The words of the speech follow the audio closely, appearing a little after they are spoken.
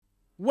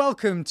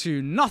Welcome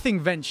to Nothing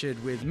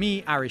Ventured with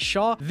me, Arish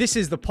Shah. This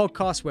is the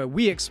podcast where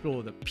we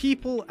explore the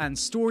people and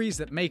stories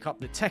that make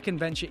up the tech and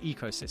venture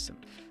ecosystem.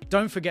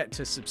 Don't forget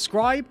to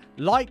subscribe,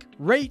 like,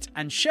 rate,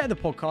 and share the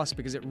podcast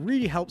because it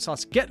really helps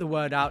us get the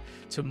word out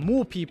to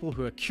more people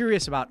who are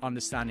curious about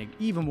understanding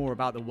even more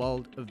about the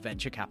world of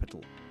venture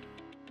capital.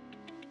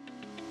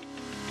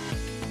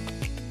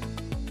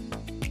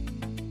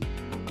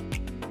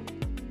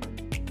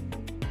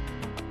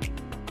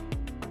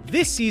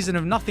 This season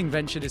of Nothing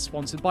Ventured is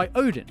sponsored by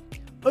Odin.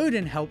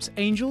 Odin helps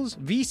angels,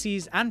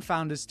 VCs, and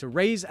founders to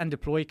raise and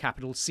deploy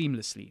capital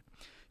seamlessly.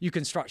 You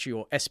can structure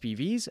your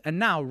SPVs and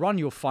now run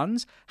your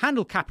funds,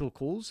 handle capital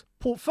calls,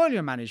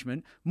 portfolio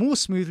management more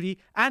smoothly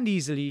and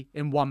easily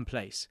in one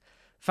place.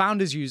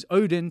 Founders use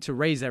Odin to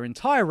raise their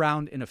entire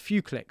round in a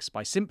few clicks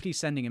by simply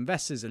sending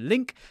investors a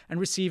link and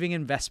receiving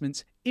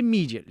investments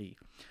immediately.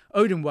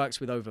 Odin works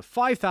with over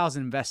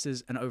 5,000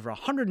 investors and over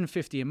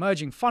 150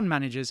 emerging fund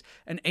managers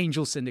and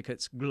angel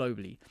syndicates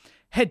globally.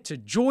 Head to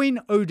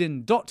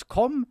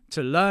joinodin.com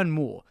to learn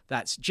more.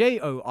 That's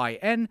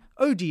joinodin.com.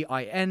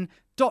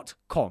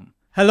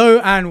 Hello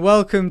and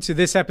welcome to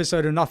this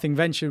episode of Nothing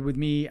Ventured with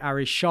me,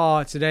 Arish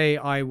Shah. Today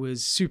I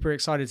was super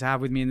excited to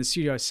have with me in the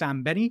studio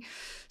Beni.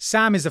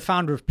 Sam is the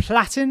founder of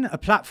Platin, a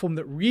platform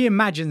that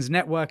reimagines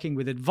networking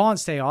with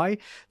advanced AI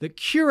that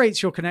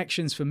curates your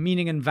connections for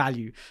meaning and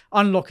value,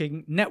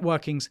 unlocking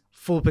networking's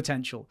full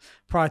potential.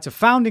 Prior to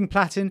founding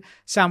Platin,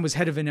 Sam was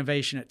head of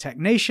innovation at Tech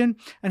Nation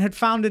and had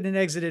founded and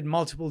exited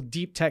multiple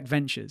deep tech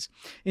ventures.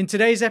 In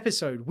today's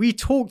episode, we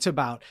talked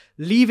about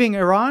leaving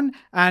Iran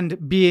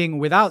and being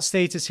without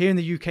status here in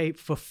the UK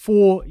for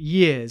 4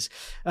 years,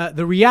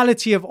 the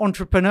reality of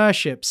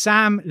entrepreneurship,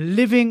 Sam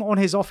living on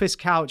his office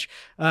couch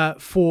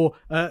for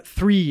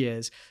 3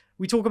 years.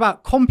 We talk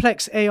about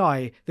complex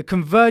AI, the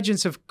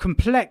convergence of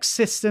complex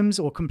systems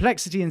or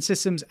complexity in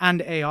systems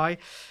and AI,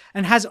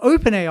 and has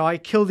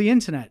OpenAI killed the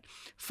internet?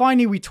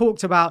 Finally, we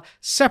talked about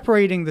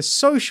separating the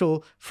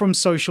social from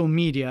social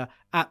media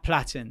at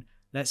Platin.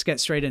 Let's get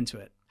straight into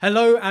it.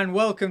 Hello and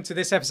welcome to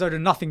this episode of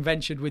Nothing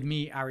Ventured with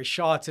me, Arish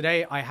Shah.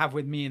 Today I have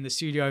with me in the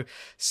studio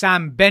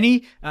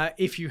Beni.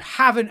 If you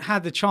haven't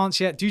had the chance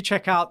yet, do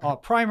check out our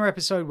primer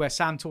episode where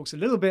Sam talks a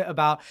little bit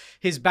about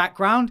his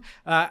background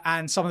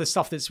and some of the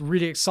stuff that's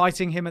really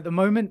exciting him at the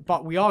moment.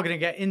 But we are going to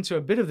get into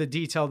a bit of the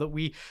detail that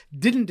we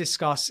didn't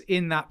discuss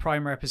in that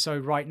primer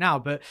episode right now.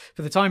 But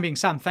for the time being,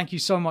 Sam, thank you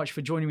so much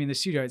for joining me in the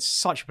studio. It's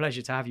such a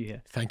pleasure to have you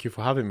here. Thank you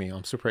for having me.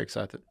 I'm super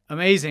excited.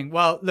 Amazing.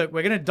 Well, look,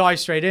 we're going to dive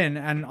straight in,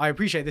 and I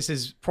appreciate this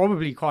is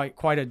probably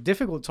quite a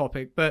difficult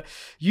topic, but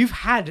you've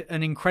had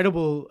an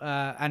incredible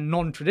and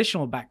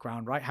non-traditional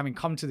background, right? Having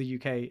come to the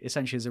UK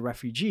essentially as a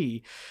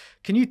refugee.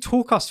 Can you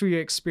talk us through your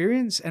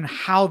experience and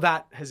how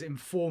that has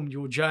informed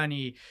your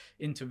journey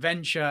into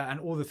venture and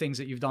all the things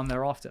that you've done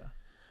thereafter?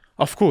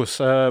 Of course,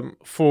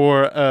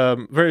 for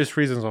various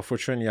reasons,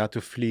 unfortunately, I had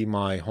to flee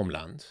my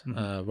homeland,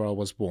 where I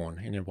was born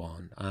in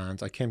Iran,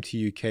 and I came to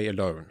UK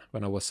alone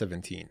when I was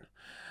 17,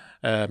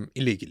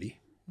 illegally.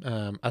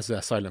 As an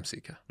asylum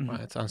seeker,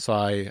 right? And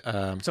so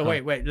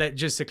wait.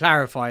 Just to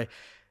clarify,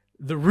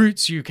 the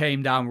routes you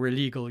came down were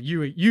illegal.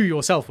 You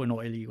yourself were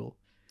not illegal.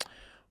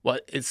 Well,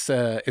 it's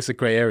a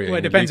grey area. Well,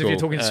 it depends if you're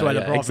talking to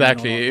Suella Braverman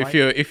exactly. or not,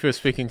 right? If you're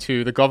speaking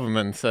to the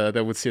government,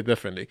 they would see it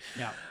differently.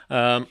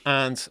 Yeah.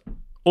 And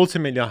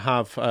ultimately, I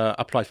have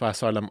applied for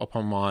asylum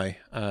upon my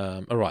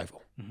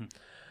arrival,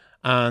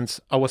 and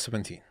I was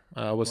 17.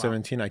 Wow.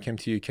 17. I came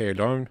to UK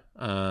alone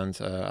and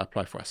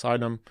applied for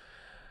asylum.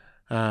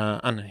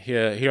 And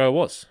here I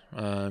was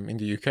in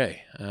the UK,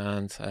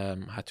 and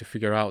had to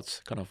figure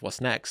out kind of what's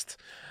next.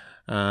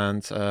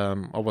 And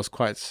I was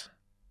quite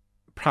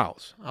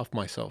proud of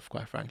myself,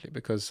 quite frankly,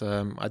 because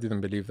I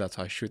didn't believe that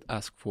I should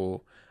ask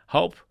for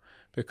help,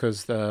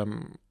 because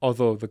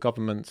although the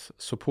government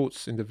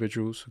supports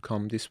individuals who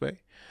come this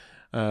way,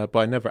 but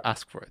I never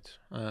asked for it,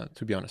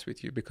 to be honest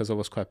with you, because I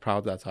was quite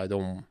proud that I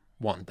don't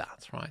want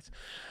that, right?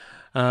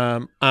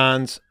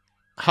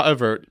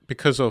 However,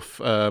 because of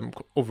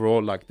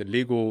overall like the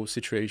legal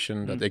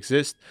situation that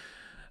exists,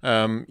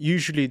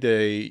 usually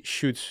they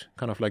should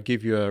kind of like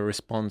give you a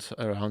response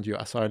around your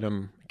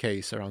asylum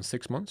case around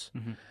 6 months.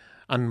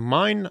 And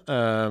mine,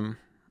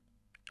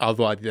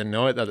 although I didn't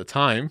know it at the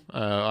time,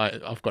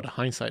 I've got a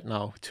hindsight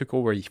now, took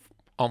over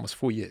almost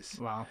 4 years.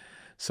 Wow.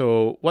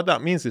 So what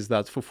that means is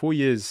that for 4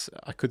 years,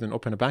 I couldn't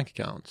open a bank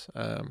account.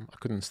 I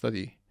couldn't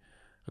study.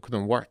 I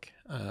couldn't work.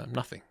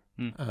 Nothing.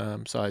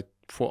 So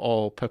for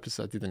all purposes,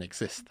 I didn't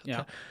exist.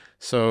 Yeah.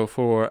 So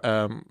for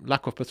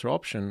lack of better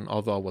option,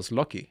 although I was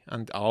lucky,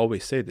 and I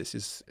always say this,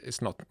 it's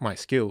not my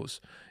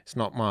skills, it's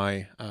not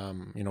my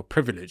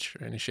privilege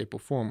in any shape or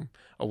form.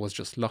 I was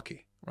just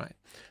lucky, right?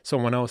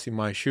 Someone else in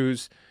my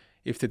shoes,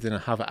 if they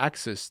didn't have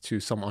access to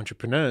some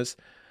entrepreneurs,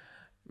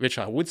 which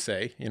I would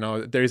say,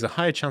 there is a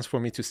higher chance for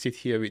me to sit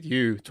here with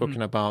you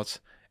talking about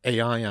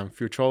AI and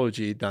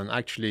futurology than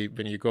actually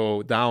when you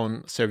go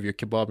down, serve your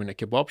kebab in a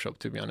kebab shop,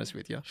 to be honest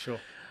with you. Sure.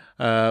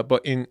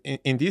 But in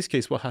this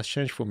case, what has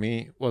changed for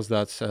me was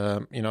that,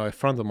 a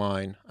friend of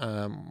mine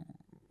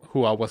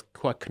who I was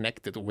quite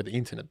connected with the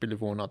internet,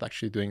 believe it or not,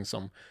 actually doing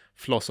some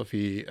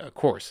philosophy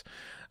course,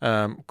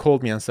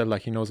 called me and said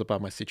like he knows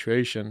about my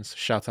situations.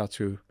 Shout out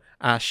to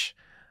Ash,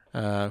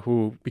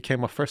 who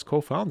became my first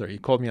co-founder. He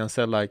called me and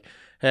said like,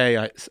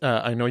 hey,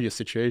 I know your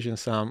situation,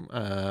 Sam.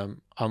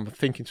 I'm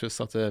thinking to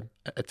start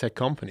a tech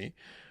company.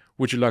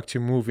 Would you like to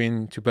move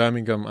into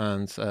Birmingham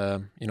and,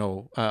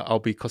 I'll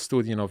be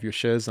custodian of your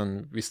shares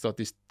and we start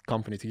this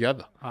company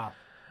together. Wow.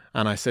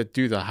 And I said,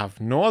 dude, I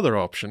have no other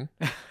option.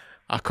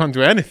 I can't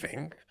do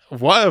anything.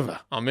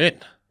 Whatever, I'm in.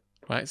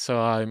 Right. So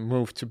I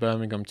moved to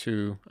Birmingham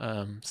to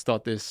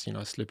start this,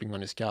 sleeping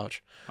on his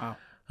couch. Wow.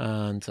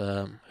 And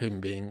him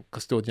being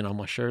custodian of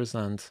my shares.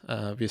 And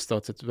we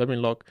started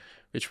Webinlog,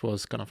 which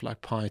was kind of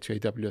like Pi to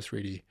AWS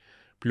really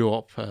blew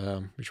up,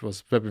 which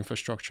was web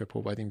infrastructure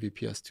providing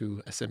VPS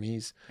to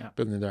SMEs,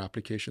 building their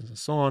applications and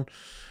so on.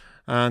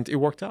 And it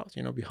worked out.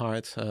 We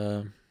hired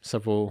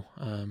several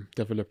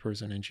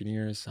developers and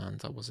engineers,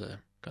 and I was a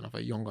kind of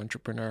a young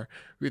entrepreneur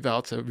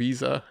without a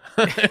visa,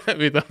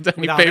 without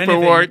any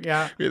paperwork,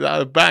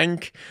 without a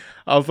bank.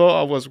 Although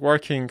I was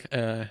working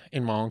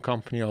in my own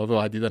company, although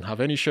I didn't have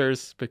any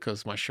shares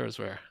because my shares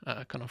were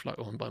kind of like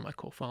owned by my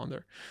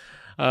co-founder.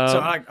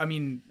 So,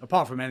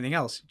 apart from anything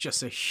else,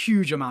 just a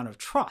huge amount of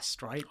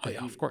trust, right? Oh,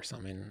 yeah, of course.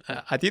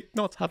 I did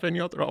not have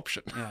any other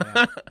option.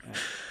 Yeah.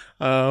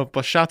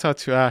 But shout out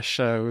to Ash,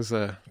 who's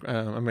an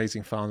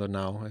amazing founder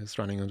now. He's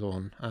running his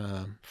own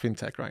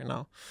fintech right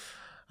now.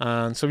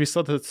 And so we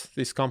started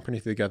this company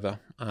together,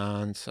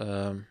 and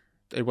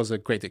it was a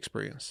great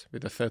experience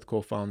with the third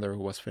co-founder who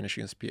was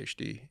finishing his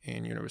PhD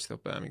in University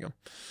of Birmingham.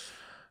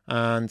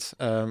 And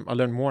I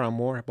learned more and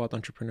more about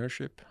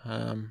entrepreneurship,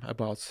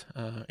 about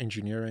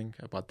engineering,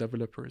 about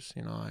developers.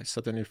 I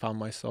suddenly found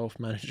myself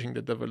managing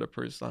the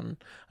developers,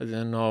 and I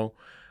didn't know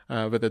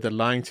whether they're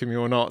lying to me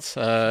or not.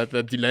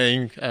 They're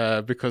delaying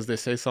because they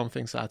say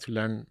something, so I had to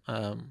learn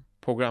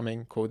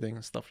programming, coding,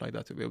 and stuff like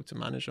that to be able to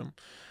manage them.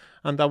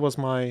 And that was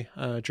my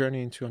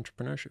journey into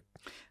entrepreneurship.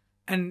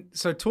 And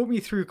so talk me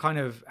through kind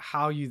of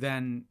how you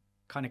then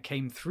kind of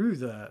came through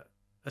the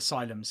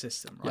asylum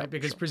system, right?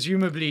 Because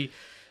presumably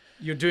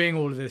you're doing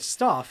all of this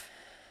stuff.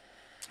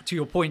 To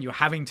your point, you're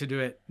having to do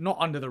it not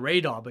under the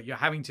radar, but you're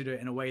having to do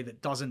it in a way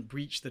that doesn't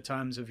breach the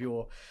terms of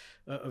your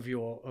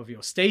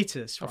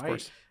status, right? Of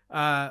course.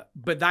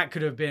 But that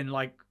could have been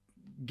like,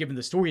 given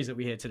the stories that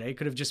we hear today,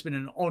 could have just been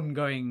an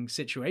ongoing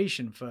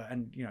situation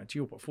to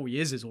your point, 4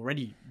 years is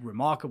already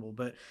remarkable,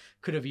 but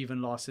could have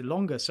even lasted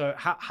longer. So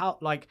how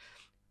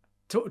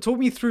talk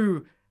me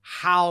through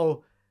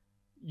how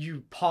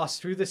you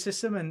passed through the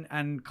system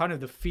and kind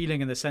of the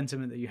feeling and the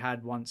sentiment that you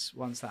had once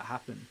that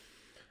happened.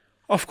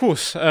 Of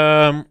course.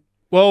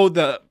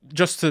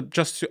 Just to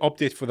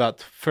update for that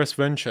first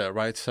venture,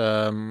 right?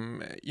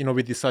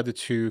 We decided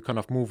to kind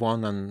of move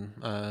on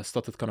and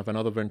started kind of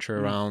another venture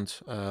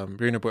around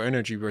renewable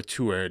energy. We were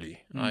too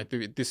early, right?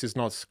 This is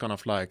not kind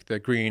of like the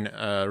green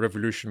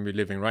revolution we're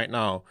living right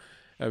now.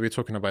 We're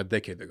talking about a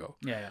decade ago.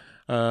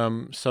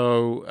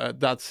 So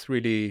that's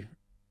really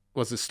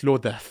was a slow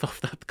death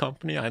of that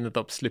company. I ended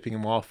up sleeping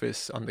in my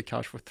office on the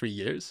couch for 3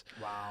 years.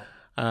 Wow.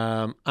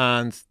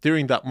 And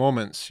during that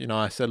moment,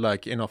 I said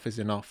like enough is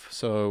enough.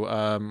 So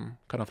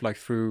kind of like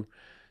through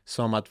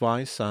some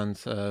advice and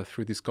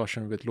through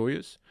discussion with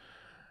lawyers,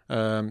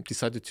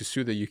 decided to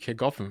sue the UK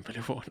government.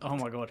 Oh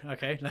my God.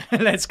 Okay.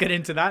 Let's get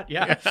into that.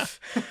 Yeah.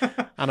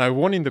 And I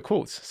won in the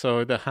courts.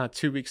 So they had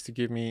 2 weeks to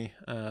give me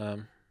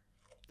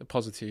the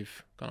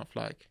positive kind of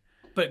like.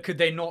 But could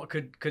they not?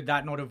 Could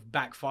that not have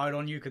backfired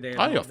on you? Could they?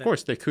 Of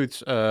course, they could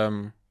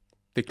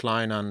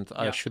decline, and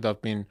I should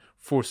have been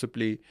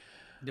forcibly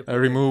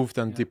removed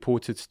and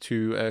deported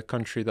to a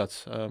country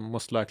that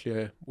most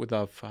likely would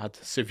have had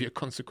severe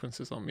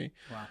consequences on me.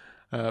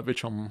 Wow.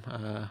 Which I'm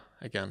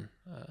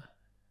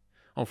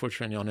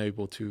unfortunately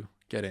unable to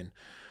get in.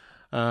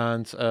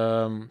 And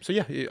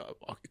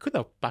it could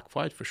have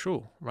backfired for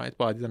sure, right?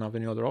 But I didn't have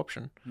any other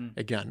option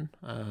again.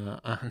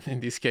 And in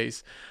this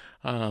case,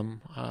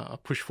 I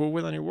pushed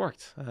forward and it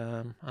worked.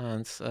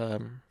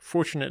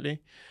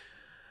 Fortunately,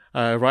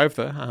 I arrived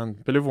there,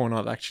 and believe it or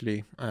not,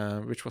 actually,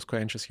 which was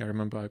quite interesting. I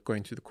remember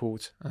going to the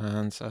court,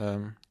 and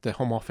the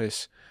Home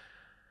Office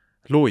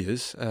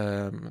lawyers,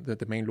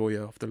 the main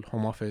lawyer of the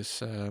Home Office,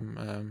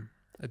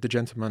 the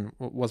gentleman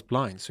was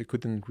blind, so he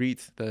couldn't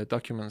read the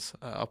documents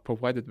I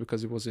provided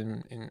because it was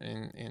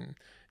in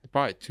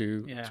pride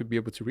to be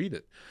able to read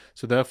it.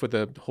 So therefore,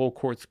 the whole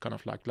court kind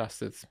of like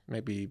lasted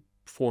maybe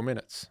 4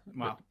 minutes.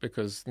 Wow.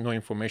 Because no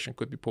information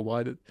could be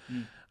provided.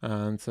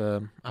 And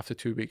after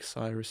 2 weeks,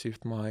 I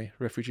received my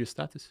refugee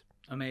status.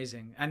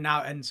 Amazing.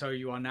 And so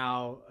you are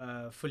now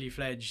a fully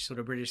fledged sort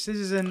of British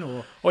citizen,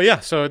 or? Oh yeah,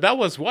 so that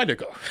was a while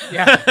ago.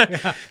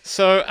 Yeah.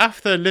 So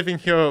after living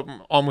here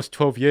almost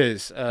 12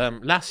 years,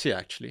 last year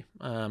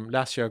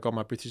I got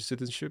my British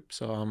citizenship.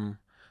 So I'm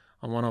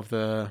one of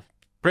the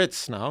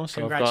Brits now.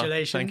 So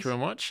congratulations. Thank you very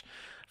much.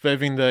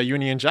 Waving the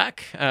Union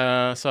Jack.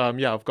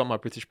 I've got my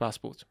British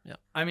passport. Yeah.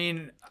 I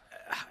mean,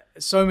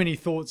 so many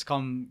thoughts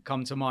come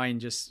to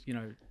mind just,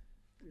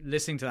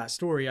 listening to that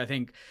story. I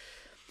think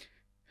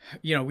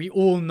we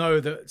all know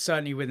that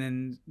certainly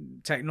within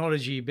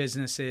technology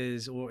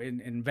businesses or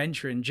in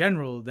venture in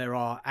general, there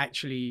are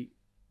actually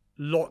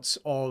lots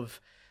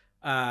of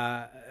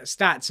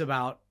stats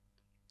about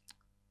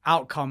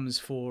outcomes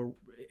for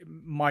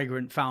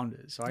migrant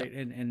founders, right?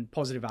 In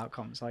positive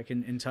outcomes, like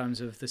in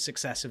terms of the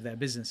success of their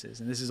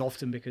businesses. And this is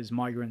often because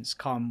migrants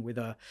come with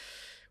a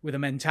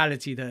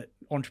mentality that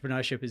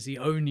entrepreneurship is the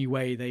only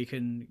way they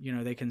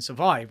can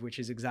survive, which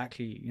is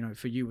exactly,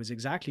 for you was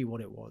exactly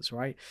what it was,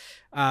 right?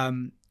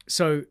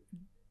 So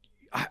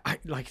I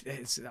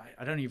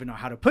don't even know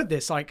how to put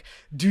this. Like,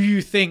 do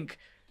you think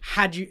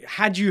had you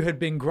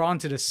been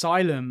granted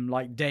asylum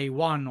like day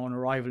one on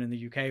arrival in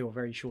the UK or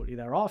very shortly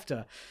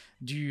thereafter,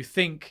 do you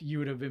think you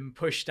would have been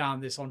pushed down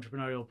this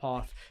entrepreneurial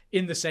path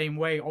in the same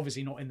way?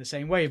 Obviously not in the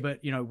same way, but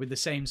with the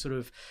same sort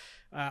of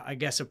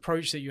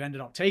approach that you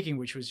ended up taking,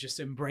 which was just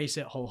embrace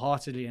it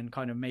wholeheartedly and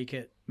kind of make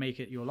it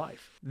your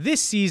life.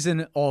 This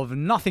season of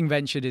Nothing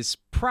Ventured is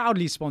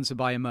proudly sponsored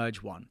by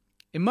Emerge One.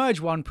 Emerge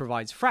One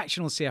provides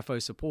fractional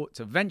CFO support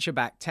to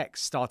venture-backed tech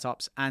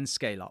startups and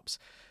scale-ups.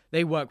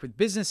 They work with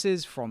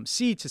businesses from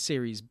C to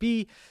Series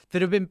B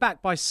that have been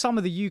backed by some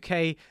of the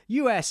UK,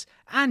 US,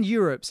 and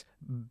Europe's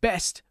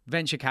best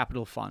venture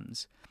capital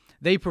funds.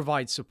 They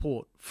provide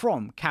support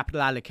from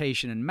capital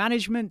allocation and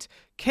management,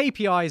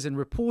 KPIs and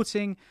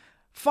reporting,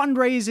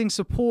 fundraising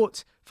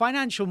support,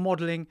 financial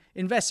modeling,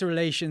 investor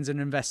relations, and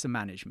investor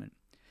management.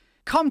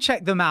 Come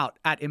check them out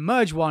at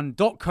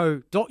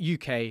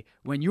emergeone.co.uk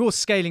when you're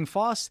scaling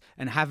fast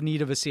and have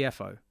need of a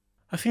CFO.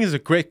 I think it's a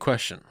great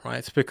question,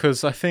 right?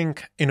 Because I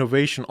think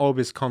innovation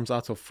always comes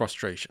out of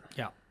frustration.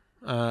 Yeah.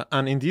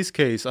 And in this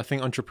case, I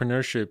think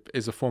entrepreneurship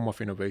is a form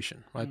of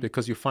innovation, right?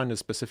 Because you find a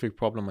specific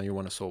problem and you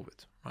want to solve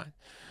it, right?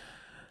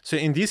 So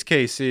in this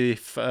case,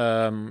 if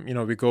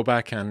we go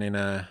back and in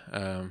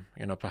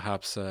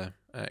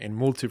in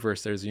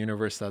multiverse, there's a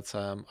universe that's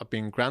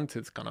being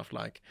granted kind of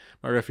like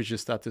my refugee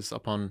status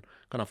upon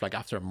kind of like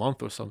after a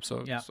month or some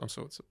sort.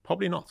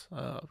 Probably not.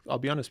 I'll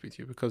be honest with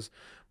you, because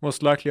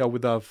most likely I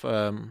would have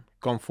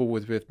gone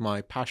forward with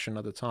my passion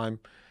at the time,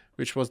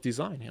 which was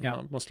design.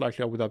 Most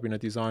likely I would have been a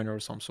designer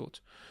of some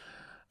sort.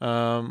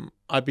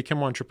 I became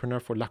an entrepreneur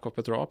for lack of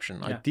better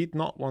option. I did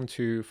not want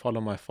to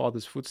follow my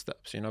father's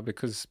footsteps,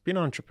 because being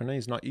an entrepreneur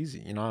is not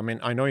easy. I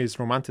mean, I know it's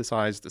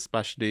romanticized,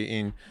 especially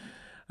in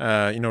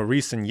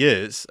recent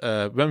years.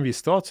 When we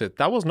started,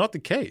 that was not the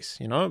case.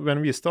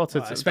 When we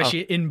started,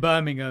 especially in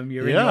Birmingham,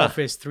 you're in the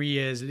office 3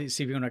 years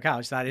sleeping on a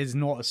couch. That is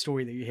not a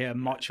story that you hear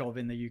much of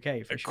in the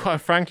UK, for sure. Quite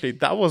frankly,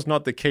 that was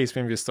not the case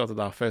when we started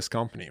our first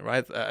company,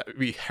 right?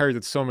 We heard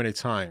it so many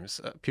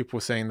times. People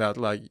saying that,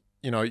 like,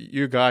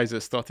 you guys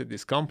have started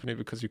this company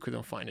because you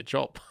couldn't find a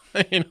job.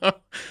 That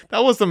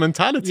was the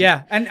mentality.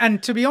 Yeah,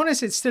 and to be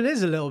honest, it still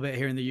is a little bit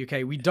here in the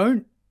UK. We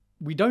don't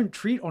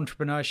treat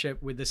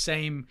entrepreneurship with the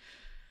same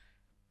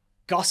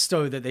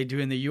gusto that they do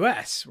in the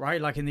US,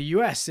 right? Like in the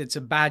US, it's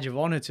a badge of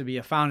honor to be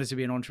a founder, to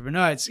be an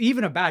entrepreneur. It's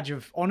even a badge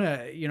of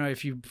honor,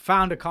 if you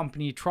found a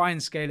company, try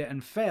and scale it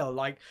and fail.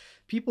 Like,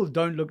 people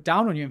don't look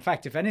down on you. In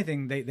fact, if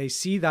anything, they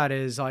see that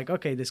as like,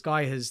 okay, this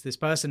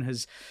person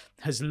has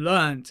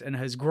learned and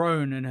has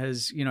grown and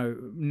has,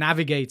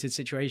 navigated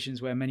situations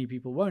where many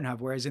people won't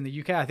have. Whereas in the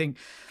UK, I think,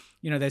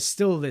 there's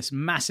still this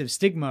massive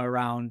stigma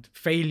around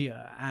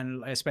failure,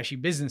 and especially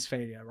business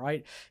failure,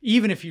 right?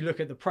 Even if you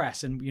look at the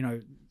press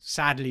and,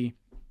 sadly,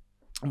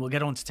 and we'll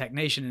get on to Tech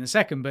Nation in a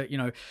second, but,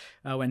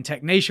 when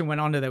Tech Nation went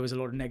under, there was a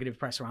lot of negative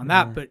press around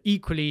that. But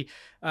equally,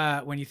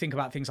 when you think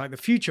about things like the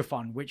Future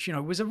Fund, which,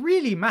 was a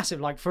really massive,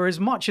 like, for as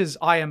much as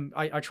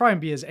I try and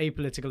be as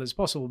apolitical as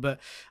possible, but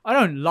I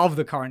don't love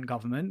the current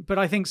government. But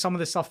I think some of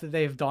the stuff that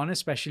they have done,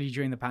 especially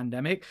during the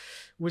pandemic,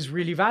 was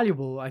really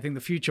valuable. I think the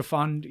Future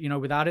Fund,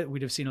 without it,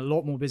 we'd have seen a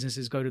lot more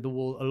businesses go to the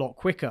wall a lot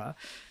quicker.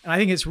 And I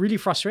think it's really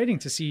frustrating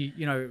to see,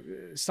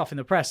 stuff in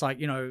the press, like,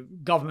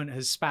 government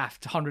has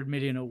spaffed 100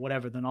 million or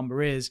whatever the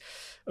number is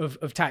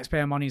of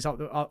taxpayer monies up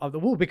the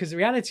wall, because the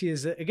reality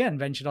is that, again,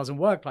 venture doesn't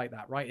work like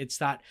that, right? It's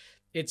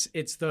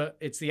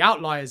the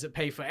outliers that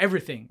pay for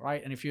everything,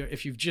 right? And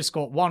if you've just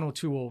got one or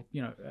two or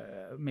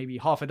maybe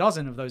half a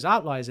dozen of those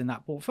outliers in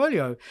that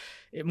portfolio,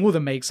 it more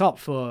than makes up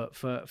for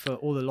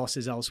all the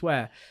losses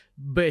elsewhere.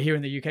 But here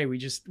in the UK, we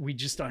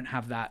just don't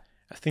have that.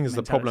 I think it's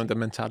the problem, the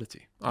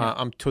mentality.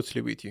 I'm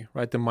totally with you,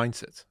 right? The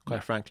mindset,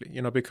 quite frankly,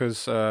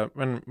 because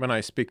when I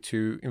speak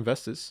to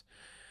investors,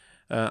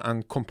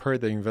 and compare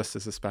the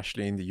investors,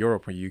 especially in the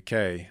Europe or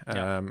UK,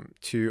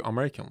 to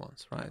American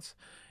ones, right?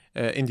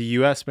 In the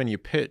US, when you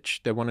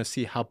pitch, they want to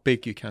see how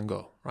big you can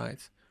go,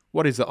 right?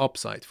 What is the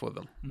upside for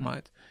them,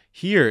 right?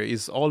 Here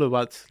is all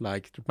about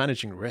like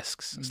managing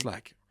risks. It's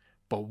like,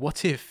 but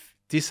what if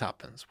this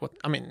happens?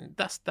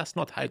 That's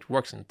not how it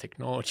works in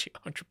technology,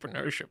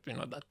 entrepreneurship.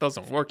 That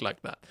doesn't work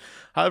like that.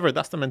 However,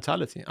 that's the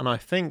mentality, and I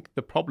think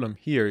the problem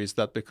here is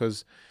that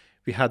because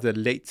we had a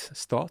late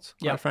start,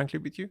 quite frankly,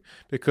 with you,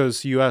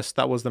 because US,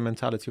 that was the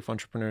mentality of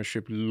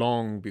entrepreneurship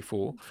long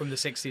before. From the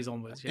 60s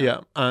onwards,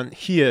 and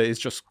here is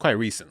just quite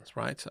recent,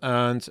 right?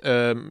 And,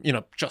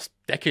 just a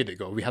decade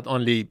ago, we had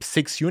only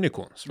 6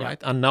 unicorns,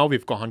 right? And now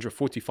we've got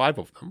 145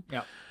 of them.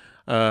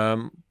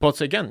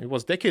 But again, it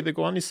was a decade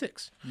ago, only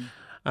 6.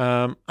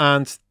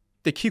 And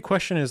the key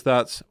question is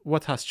that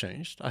what has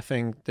changed? I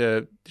think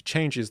the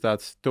change is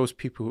that those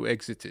people who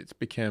exited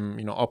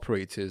became,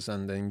 operators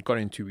and then got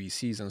into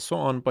VCs and so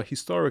on. But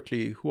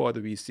historically, who are the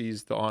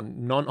VCs? They are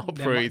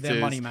non-operators.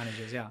 They're money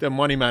managers, yeah. They're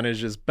money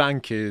managers,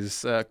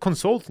 bankers,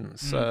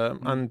 consultants.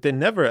 And they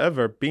never,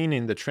 ever been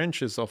in the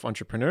trenches of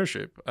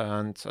entrepreneurship.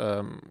 And,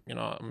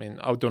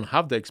 I don't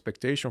have the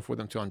expectation for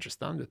them to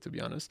understand it, to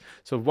be honest.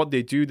 So what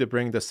they do, they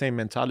bring the same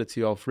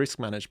mentality of risk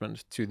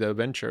management to the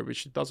venture,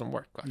 which doesn't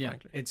work, quite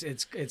frankly.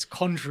 It's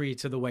contrary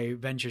to the way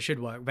venture should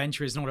work.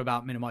 Venture is not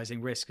about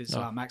minimizing risk; it's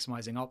about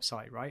maximizing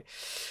upside, right?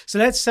 So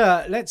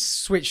let's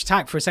switch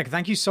tack for a second.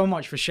 Thank you so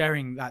much for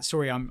sharing that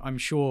story. I'm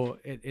sure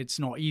it's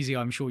not easy.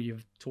 I'm sure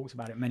you've talked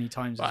about it many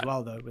times as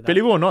well, though.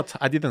 Believe it or not,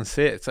 I didn't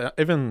say it.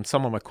 Even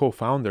some of my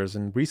co-founders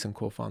and recent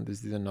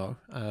co-founders didn't know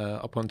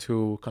up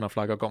until kind of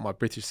like I got my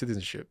British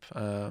citizenship,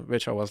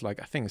 which I was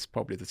like, I think it's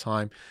probably the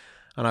time.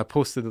 And I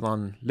posted it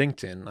on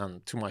LinkedIn,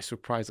 and to my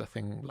surprise, I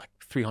think like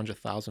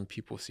 300,000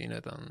 people seen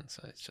it, and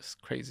so it's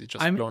just crazy,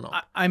 blown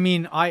up. I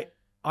mean, I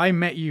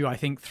met you, I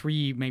think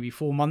 3, maybe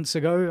 4 months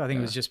ago. I think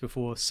it was just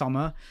before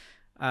summer.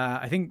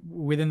 I think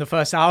within the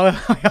first hour,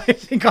 I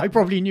think I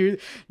probably knew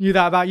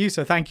that about you.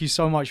 So thank you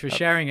so much for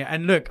sharing it.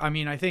 And look, I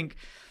mean, I think,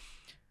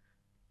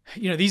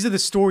 these are the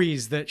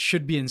stories that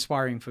should be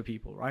inspiring for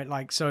people, right?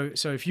 Like, so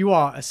if you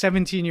are a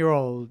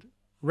 17-year-old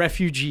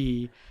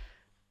refugee,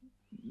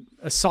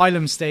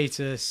 asylum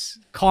status,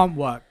 can't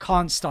work,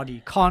 can't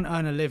study, can't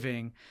earn a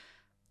living,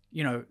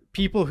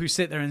 people who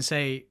sit there and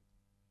say,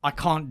 I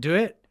can't do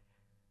it,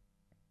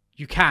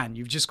 you can.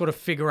 You've just got to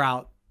figure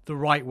out the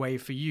right way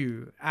for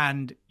you.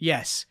 And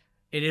yes,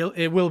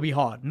 it will be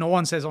hard. No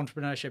one says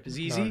entrepreneurship is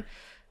easy. No.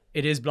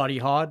 It is bloody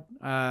hard.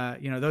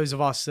 Those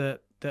of us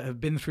that have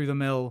been through the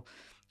mill,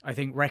 I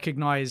think,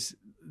 recognize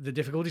the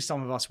difficulties.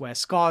 Some of us wear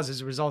scars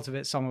as a result of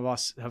it. Some of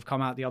us have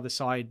come out the other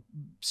side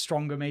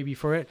stronger maybe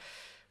for it.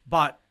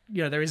 But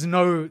there is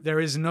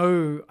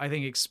no, I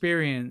think,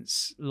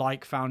 experience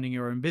like founding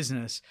your own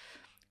business.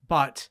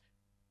 But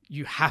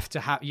you have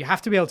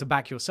to be able to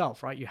back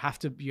yourself, right? You have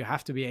to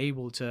be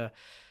able to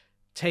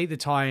take the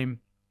time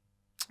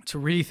to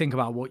really think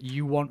about what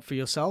you want for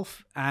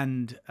yourself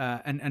and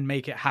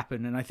make it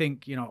happen. And I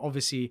think,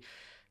 obviously,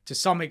 to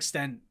some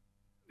extent,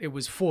 it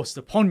was forced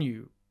upon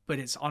you, but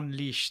it's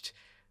unleashed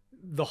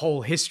the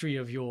whole history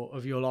of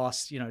your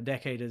last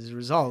decade as a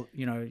result.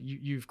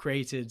 You've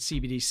created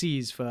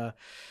CBDCs for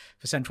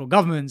central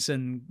governments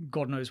and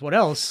God knows what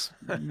else.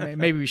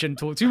 Maybe we shouldn't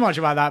talk too much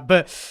about that,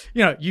 but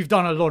you've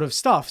done a lot of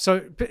stuff.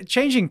 So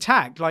changing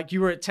tack, like you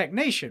were at Tech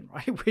Nation,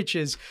 right? Which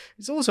it's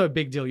also a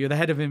big deal. You're the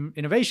head of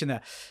innovation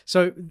there.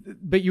 So,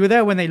 but you were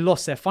there when they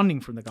lost their funding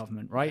from the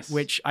government, right? Yes.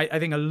 Which I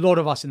think a lot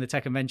of us in the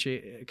tech and venture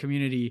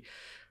community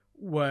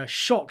were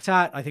shocked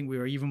at. I think we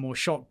were even more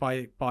shocked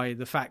by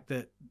the fact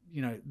that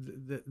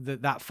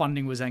that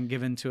funding was then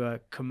given to a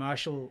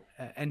commercial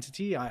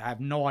entity. I have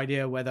no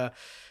idea whether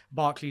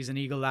Barclays and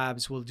Eagle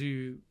Labs will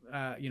do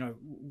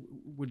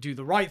would do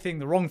the right thing,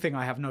 the wrong thing.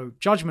 I have no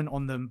judgment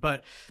on them,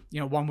 but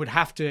one would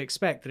have to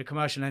expect that a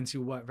commercial entity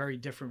will work very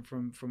different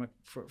from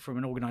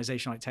an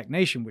organization like Tech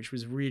Nation, which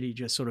was really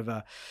just sort of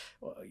a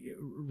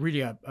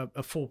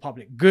full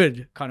public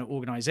good kind of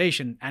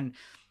organization. And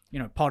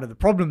part of the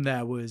problem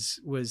there was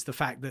the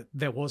fact that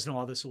there was no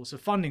other source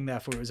of funding.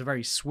 Therefore, it was a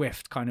very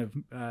swift kind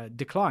of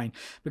decline.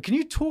 But can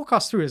you talk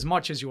us through, as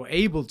much as you're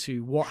able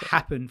to, what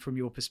happened from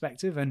your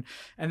perspective and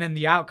then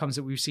the outcomes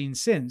that we've seen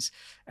since?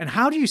 And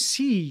how do you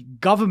see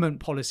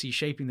government policy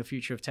shaping the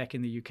future of tech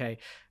in the UK?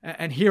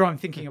 And here I'm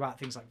thinking about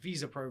things like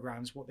visa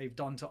programs, what they've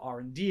done to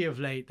R&D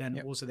of late,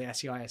 then also the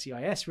SEI,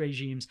 SEIS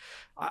regimes.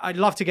 I'd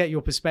love to get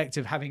your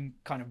perspective, having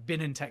kind of been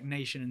in Tech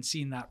Nation and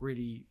seen that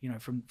really,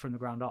 from the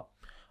ground up.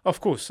 Of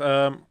course.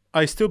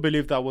 I still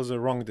believe that was a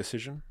wrong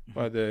decision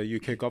by the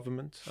UK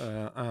government.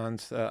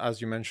 And as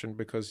you mentioned,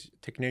 because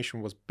Tech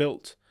Nation was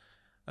built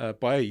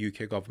by a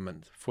UK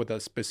government for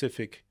that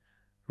specific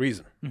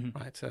reason,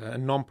 right? A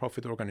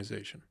non-profit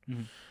organization.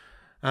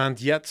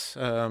 And yet,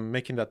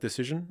 making that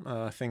decision,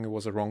 I think it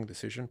was a wrong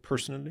decision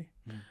personally.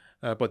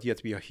 But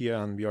yet we are here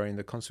and we are in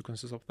the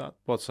consequences of that.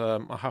 But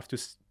I have to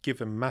give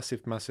a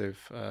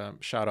massive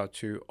shout out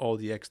to all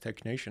the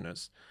ex-Tech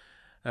Nationers.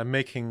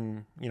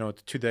 Making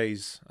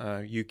today's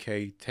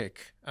UK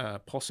tech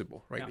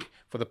possible, right? Yeah.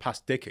 For the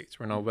past decades,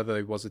 whether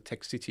it was a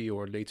tech city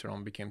or later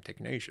on became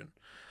Tech Nation,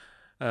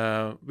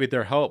 with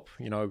their help,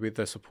 with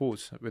their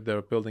support, with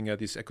their building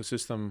this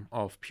ecosystem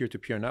of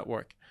peer-to-peer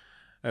network,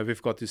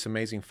 we've got these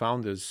amazing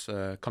founders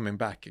coming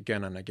back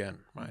again and again,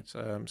 right?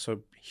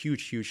 So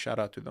huge shout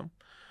out to them.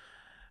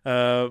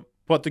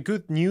 But the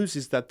good news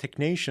is that Tech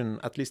Nation,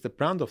 at least the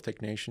brand of Tech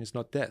Nation, is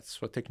not dead.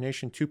 So Tech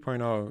Nation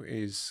 2.0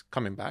 is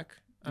coming back.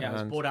 Yeah, it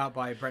was bought out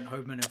by Brent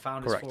Hoban and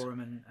Founders Correct.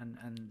 Forum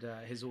and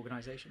his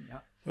organization.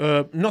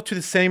 Yeah, not to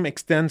the same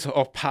extent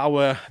of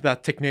power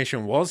that Tech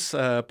Nation was,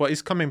 but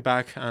it's coming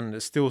back and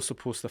still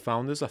supports the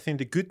founders. I think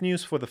the good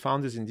news for the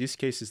founders in this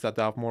case is that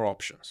they have more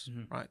options,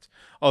 right?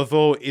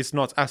 Although it's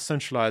not as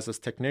centralized as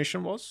Tech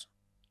Nation was,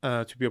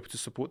 to be able to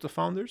support the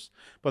founders,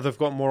 but they've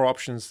got more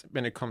options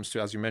when it comes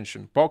to, as you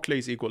mentioned,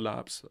 Barclays Eagle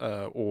Labs,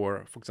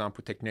 or, for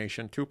example,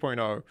 TechNation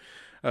 2.0,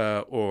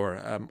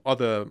 or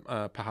other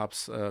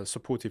perhaps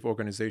supportive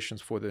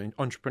organizations for the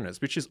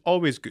entrepreneurs, which is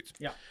always good.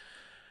 Yeah.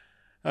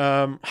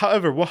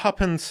 However, what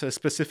happened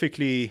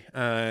specifically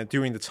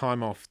during the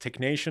time of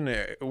TechNation,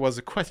 it was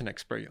quite an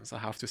experience, I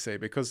have to say,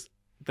 because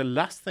the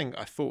last thing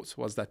I thought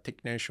was that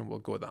TechNation will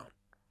go down.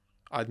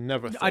 I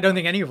don't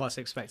think any of us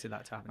expected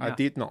that to happen. I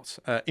did not.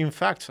 In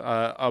fact,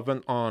 I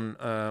went on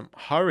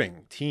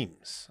hiring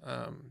teams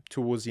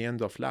towards the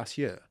end of last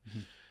year,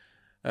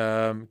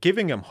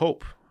 giving them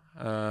hope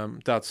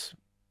that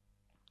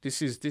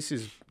this is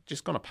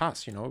just going to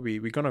pass.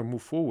 We're going to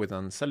move forward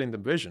and selling the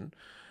vision.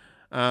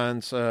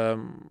 And,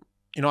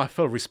 I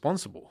felt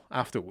responsible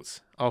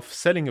afterwards of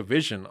selling a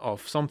vision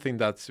of something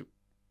that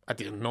I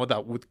didn't know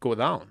that would go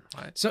down.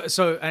 Right?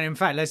 So, and in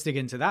fact, let's dig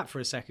into that for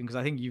a second, because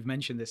I think you've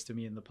mentioned this to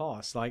me in the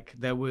past. Like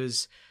it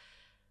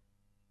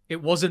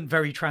wasn't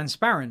very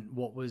transparent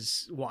what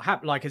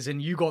happened. Like, as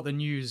in, you got the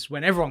news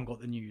when everyone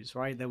got the news,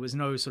 right? There was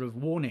no sort of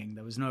warning.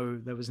 There was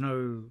no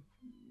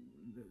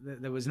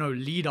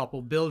lead up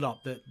or build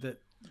up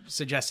that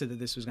suggested that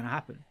this was going to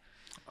happen.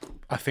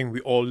 I think we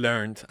all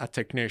learned at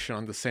TechNation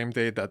on the same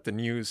day that the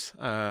news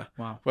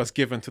was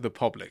given to the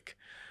public.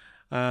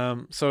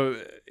 So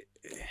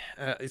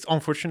it's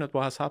unfortunate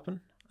what has happened,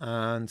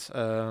 and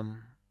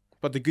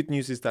but the good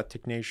news is that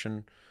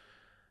TechNation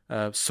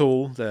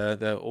soul,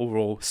 the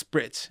overall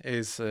spirit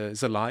is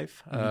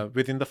alive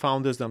within the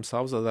founders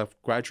themselves. As I've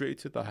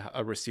graduated,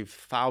 I received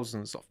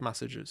thousands of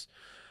messages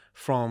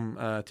from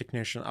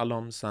TechNation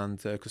alums and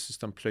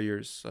ecosystem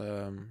players,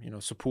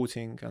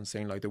 supporting and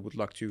saying like they would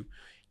like to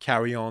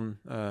carry on,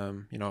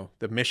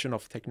 the mission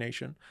of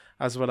TechNation,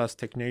 as well as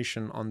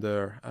TechNation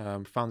under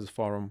Founders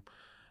Forum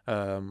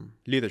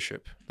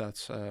leadership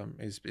that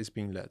is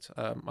being led.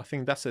 I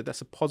think that's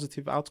a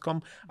positive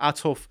outcome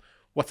out of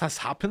what has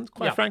happened,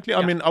 quite frankly.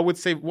 I mean, I would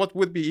say what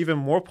would be even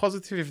more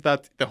positive if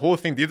that the whole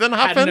thing didn't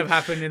happen. Hadn't have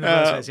happened in the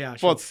first place, yeah.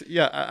 Sure. But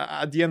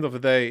at the end of the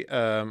day,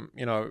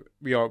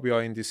 we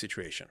are in this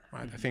situation,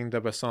 right? I think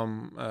there were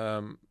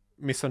some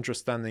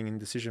misunderstanding in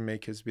decision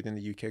makers within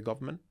the UK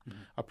government.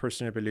 I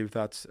personally believe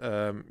that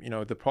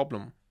the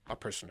problem. I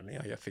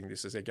think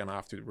this is, again, I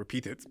have to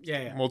repeat it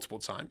multiple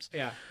times.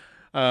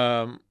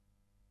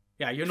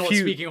 You're not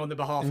speaking on the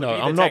behalf of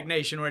either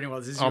TechNation or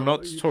anyone. I'm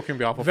not talking on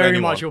behalf of very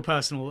anyone. much your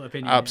personal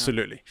opinion.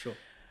 Absolutely. Sure.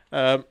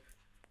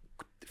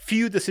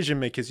 Few decision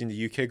makers in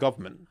the UK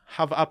government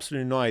have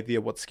absolutely no idea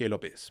what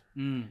scale-up is.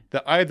 They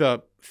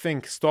either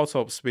think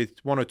startups with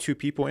one or two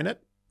people in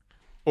it,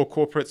 or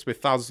corporates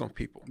with thousands of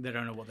people. They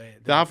don't know what they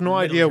have no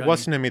idea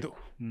what's in the middle.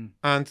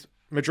 And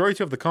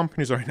majority of the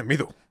companies are in the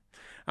middle.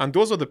 And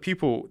those are the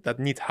people that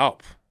need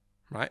help,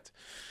 right?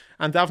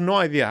 And they have no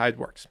idea how it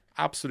works.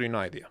 Absolutely no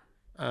idea.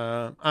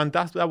 And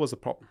that was a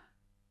problem.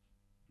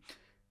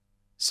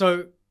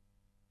 So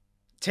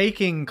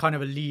taking kind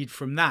of a lead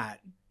from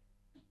that,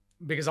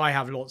 because I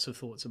have lots of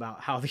thoughts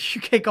about how the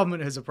UK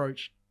government has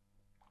approached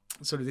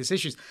sort of these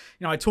issues.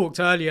 I talked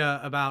earlier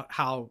about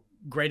how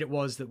great it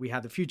was that we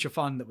had the Future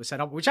Fund that was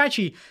set up, which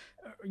actually,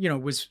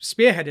 was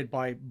spearheaded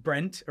by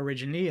Brent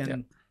originally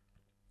and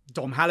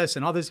Dom Hallis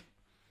and others.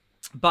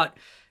 But,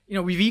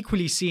 we've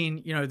equally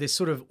seen, this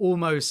sort of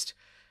almost,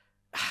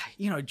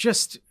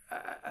 just...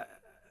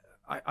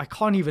 I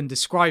can't even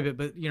describe it,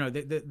 but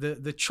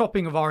the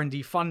chopping of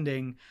R&D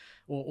funding,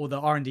 or the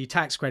R&D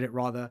tax credit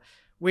rather,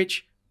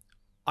 which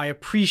I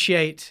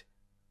appreciate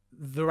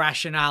the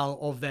rationale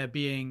of there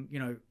being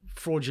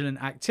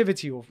fraudulent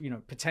activity or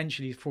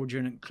potentially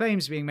fraudulent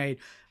claims being made.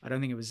 I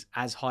don't think it was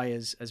as high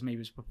as maybe it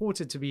was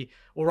purported to be,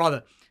 or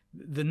rather,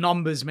 the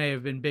numbers may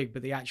have been big,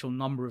 but the actual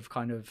number of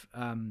kind of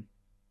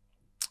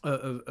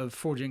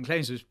fraudulent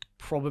claims was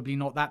probably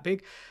not that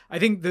big. I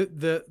think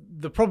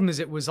the problem is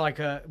it was like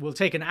we'll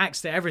take an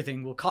axe to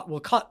everything. We'll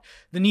cut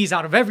the knees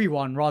out of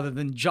everyone rather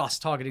than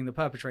just targeting the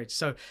perpetrator.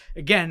 So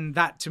again,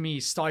 that to me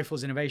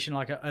stifles innovation.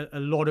 Like a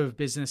lot of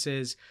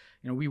businesses,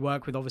 we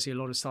work with obviously a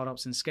lot of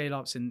startups and scale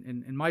ups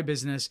in my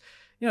business.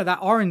 That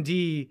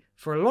R&D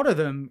for a lot of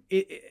them,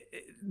 it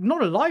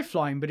not a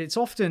lifeline, but it's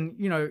often,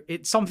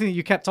 it's something that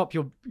you kept up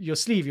your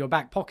sleeve, your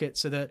back pocket,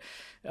 so that,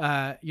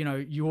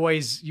 you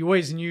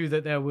always knew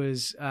that there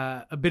was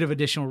a bit of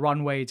additional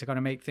runway to kind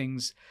of make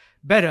things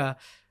better.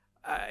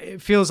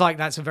 It feels like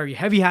that's a very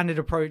heavy-handed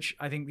approach.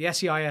 I think the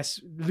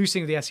SEIS,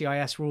 loosening of the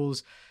SEIS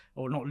rules,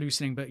 or not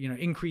loosening, but,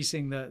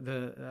 increasing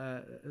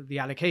the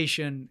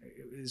allocation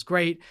is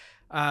great.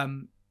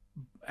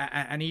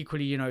 And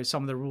equally,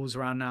 some of the rules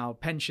around now,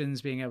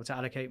 pensions being able to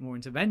allocate more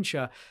into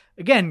venture,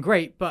 again,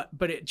 great, but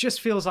it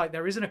just feels like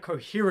there isn't a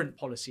coherent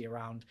policy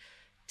around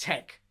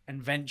tech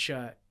and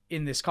venture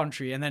in this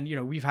country. And then,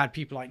 we've had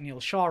people like Neil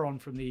Shah on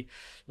from the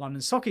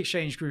London Stock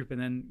Exchange Group,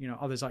 and then,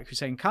 others like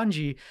Hussein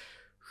Kanji,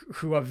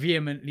 who are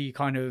vehemently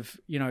kind of,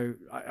 in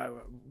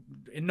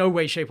no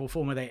way, shape or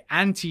form are they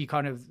anti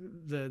kind of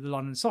the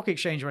London Stock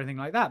Exchange or anything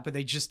like that, but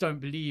they just don't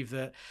believe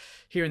that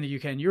here in the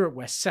UK and Europe,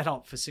 we're set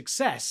up for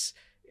success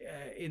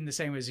in the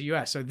same way as the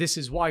US. So this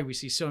is why we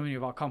see so many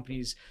of our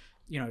companies,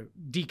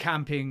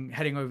 decamping,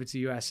 heading over to the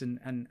US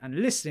and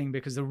listing,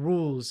 because the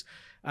rules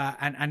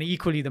and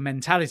equally the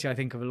mentality, I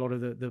think, of a lot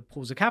of the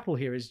pools of capital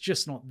here is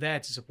just not there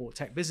to support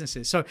tech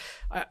businesses. So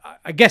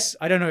I guess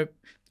I don't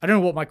know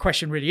what my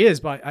question really is,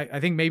 but I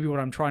think maybe what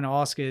I'm trying to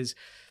ask is,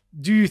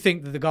 do you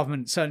think that the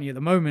government, certainly at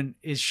the moment,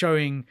 is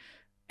showing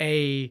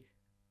is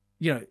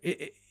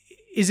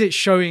it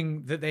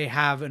showing that they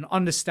have an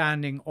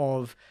understanding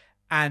of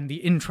and the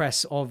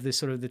interests of this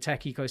sort of the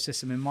tech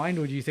ecosystem in mind,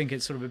 or do you think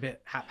it's sort of a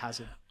bit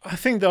haphazard? I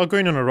think they are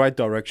going in the right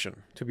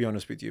direction, to be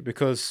honest with you,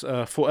 because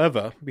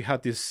forever we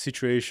had this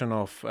situation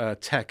of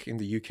tech in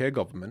the UK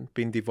government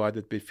being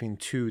divided between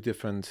two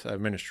different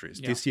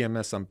ministries,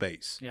 DCMS and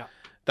BASE. Yeah.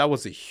 That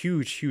was a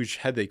huge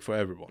headache for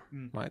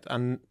everyone, right?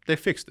 And they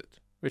fixed it,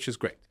 which is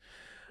great.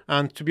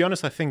 And to be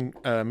honest, I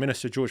think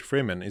Minister George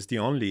Freeman is the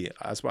only,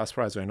 as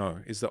far as I know,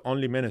 is the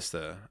only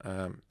minister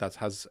that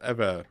has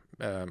ever,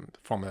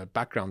 from a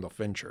background of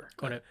venture,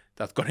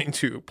 that got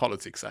into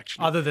politics,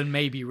 actually. Other than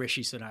maybe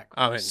Rishi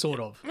Sunak,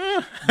 sort of.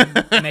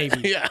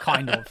 Maybe,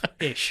 kind of,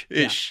 ish.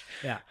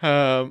 Yeah.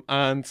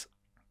 And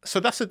so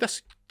this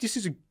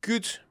is a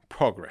good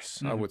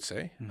progress, I would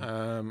say.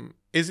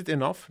 Is it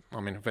enough? I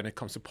mean, when it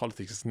comes to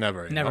politics, it's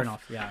never enough. Never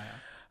enough, yeah.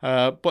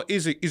 But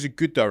is a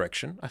good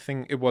direction. I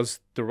think it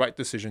was the right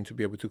decision to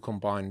be able to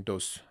combine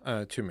those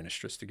two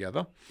ministries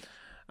together,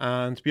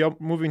 and we are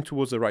moving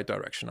towards the right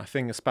direction. I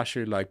think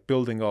especially like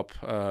building up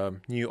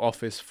new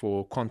office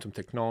for quantum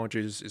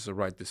technologies is the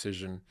right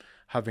decision.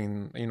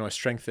 Having a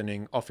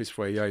strengthening office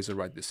for AI is the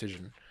right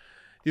decision.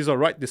 These are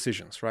right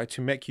decisions, right?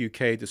 To make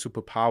UK the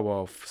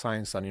superpower of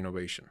science and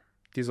innovation.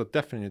 These are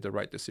definitely the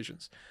right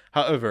decisions.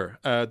 However,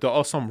 there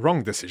are some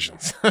wrong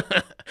decisions,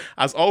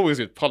 as always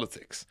with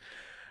politics.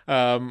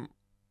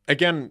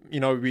 Again,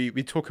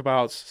 we talk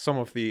about some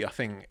of the, I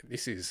think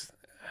this is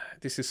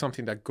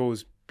something that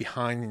goes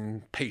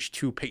behind page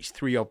 2, page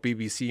 3 of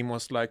BBC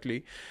most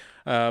likely.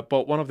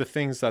 But one of the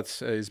things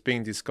that is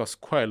being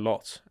discussed quite a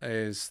lot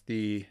is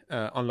the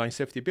online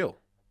safety bill.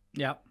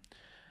 Yeah.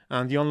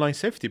 And the online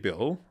safety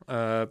bill,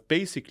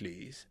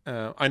 basically,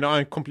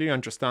 I completely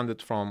understand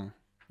it from,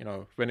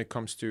 when it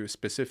comes to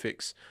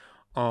specifics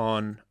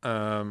on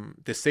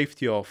the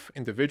safety of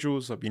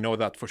individuals. We know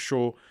that for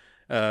sure.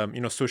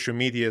 Social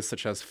media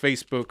such as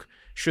Facebook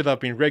should have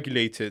been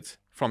regulated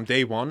from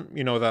day one.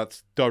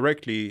 That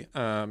directly,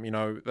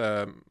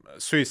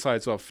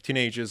 suicides of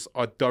teenagers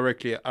are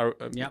directly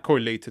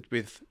correlated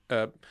with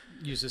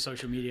use of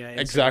social media. Instagram.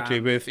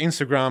 Exactly, with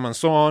Instagram and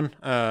so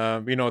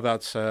on. We know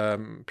that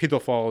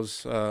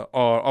pedophiles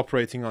are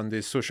operating on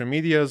these social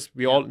medias.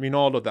 We know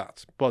all of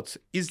that. But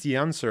is the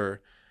answer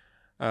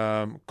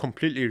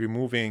completely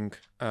removing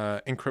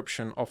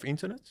encryption of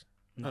internet?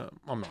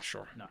 I'm not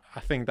sure. No. I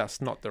think that's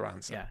not the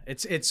answer. Yeah,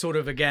 it's sort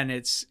of, again,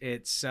 it's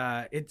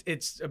a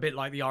bit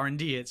like the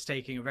R&D. It's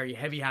taking a very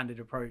heavy-handed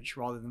approach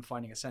rather than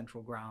finding a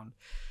central ground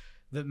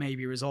that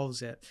maybe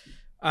resolves it.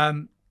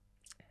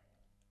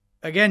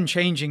 Again,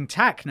 changing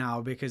tack now,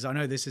 because I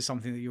know this is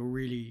something that you're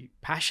really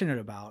passionate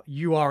about.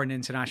 You are an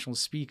international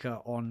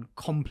speaker on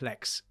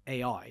complex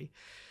AI.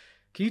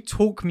 Can you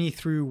talk me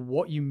through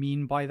what you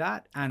mean by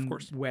that and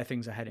where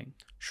things are heading?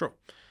 Sure.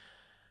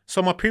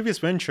 So my previous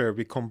venture,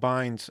 we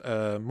combined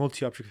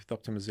multi-object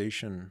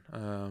optimization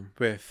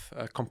with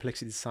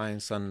complexity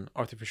science and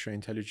artificial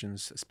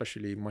intelligence,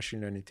 especially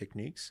machine learning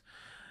techniques.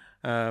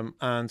 And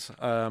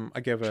I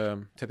gave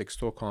a TEDx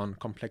talk on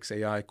complex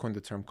AI, coined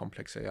the term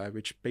complex AI,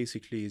 which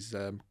basically is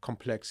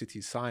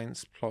complexity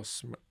science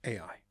plus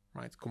AI,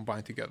 right,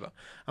 combined together.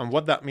 And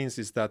what that means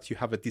is that you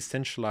have a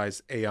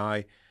decentralized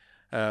AI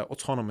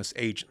autonomous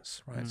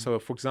agents, right? So,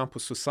 for example,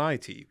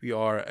 society, we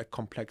are a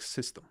complex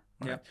system.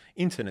 Right? Yeah.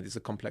 Internet is a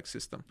complex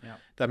system. Yeah.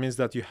 That means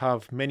that you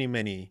have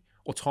many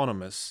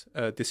autonomous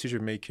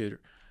decision maker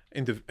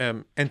in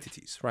the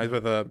entities, right?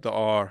 Whether there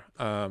are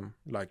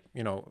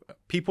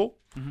people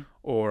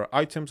or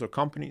items or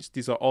companies.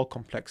 These are all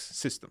complex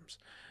systems.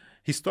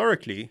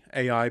 Historically,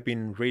 AI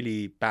been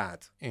really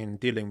bad in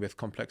dealing with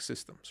complex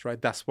systems,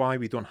 right? That's why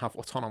we don't have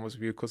autonomous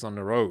vehicles on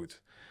the road,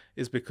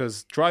 is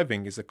because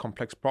driving is a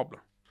complex problem.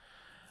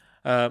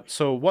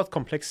 So what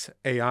complex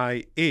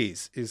AI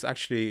is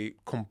actually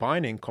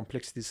combining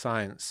complexity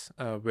science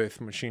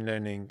with machine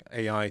learning,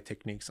 AI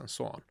techniques, and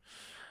so on.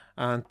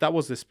 And that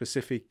was the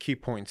specific key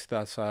point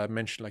that I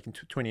mentioned like in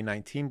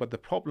 2019. But the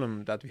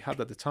problem that we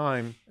had at the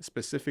time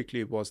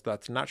specifically was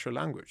that natural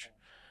language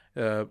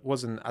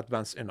wasn't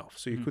advanced enough.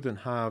 So you couldn't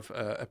have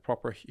a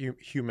proper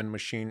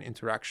human-machine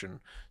interaction.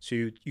 So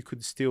you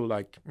could still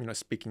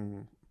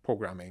speaking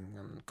programming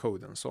and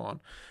code and so on.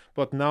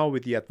 But now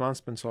with the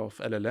advancements of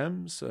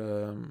LLMs,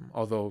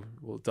 although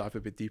we'll dive a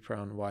bit deeper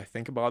on what I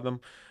think about them,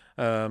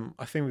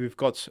 I think we've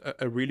got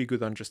a really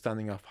good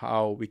understanding of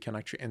how we can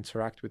actually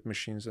interact with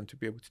machines and to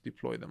be able to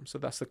deploy them. So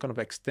that's the kind of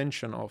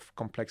extension of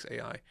complex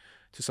AI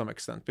to some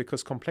extent,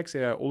 because complex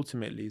AI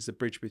ultimately is a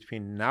bridge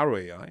between narrow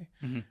AI,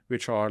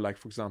 which are like,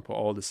 for example,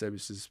 all the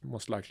services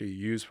most likely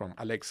used from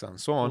Alexa and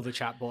so on. All the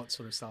chatbot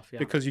sort of stuff, yeah.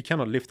 Because you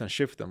cannot lift and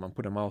shift them and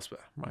put them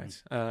elsewhere, right?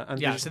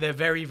 So they're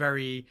very,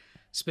 very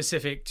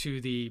specific to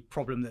the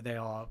problem that they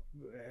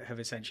have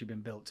essentially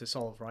been built to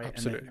solve, right?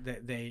 Absolutely.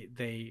 And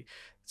they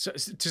so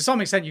to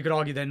some extent you could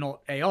argue they're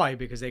not AI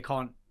because they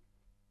can't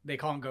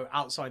go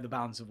outside the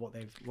bounds of what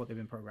they've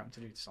been programmed to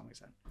do to some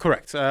extent.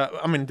 Correct.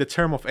 I mean, the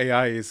term of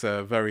AI is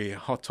a very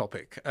hot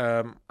topic,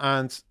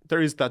 and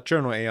there is that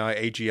general AI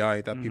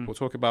 (AGI) that people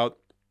talk about,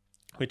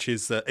 which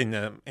is in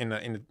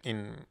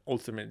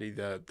ultimately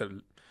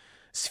the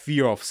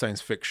sphere of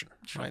science fiction,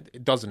 right?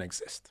 It doesn't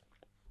exist.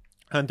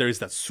 And there is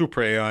that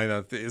super AI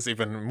that is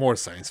even more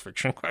science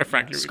fiction, quite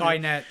frankly.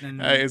 Skynet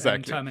and, exactly.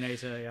 and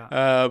Terminator,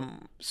 yeah.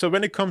 So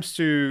when it comes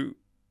to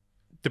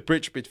the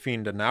bridge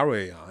between the narrow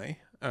AI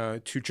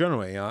to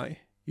general AI,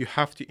 you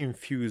have to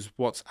infuse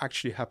what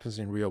actually happens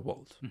in real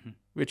world,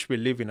 which we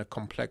live in a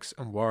complex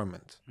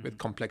environment with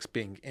complex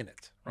being in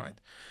it, right?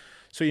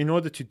 So in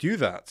order to do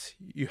that,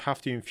 you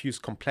have to infuse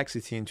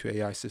complexity into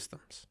AI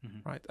systems,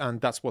 right? And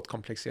that's what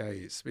complex AI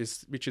is,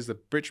 which is a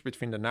bridge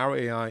between the narrow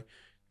AI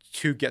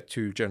to get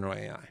to general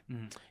AI.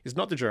 It's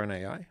not the general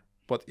AI,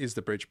 but is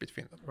the bridge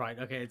between them. Right.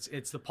 Okay.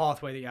 It's the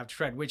pathway that you have to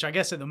tread, which I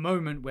guess at the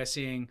moment we're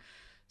seeing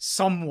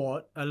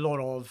somewhat a lot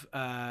of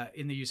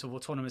in the use of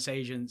autonomous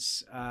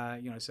agents,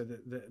 so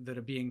that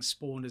are being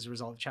spawned as a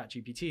result of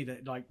ChatGPT.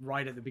 That like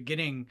right at the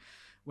beginning,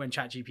 when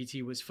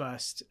ChatGPT was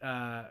first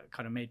kind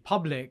of made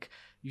public,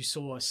 you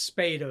saw a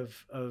spate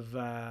of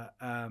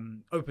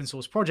open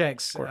source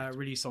projects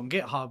released on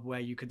GitHub where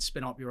you could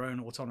spin up your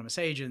own autonomous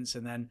agents,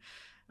 and then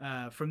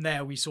from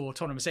there we saw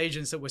autonomous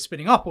agents that were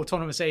spinning up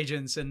autonomous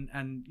agents,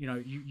 and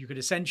you could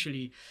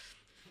essentially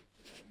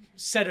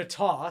set a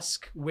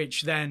task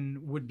which then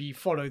would be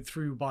followed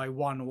through by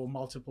one or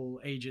multiple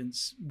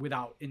agents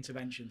without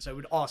intervention. So it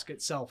would ask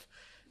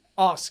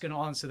and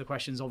answer the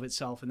questions of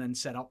itself, and then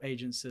set up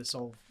agents to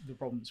solve the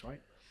problems,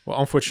 right? Well,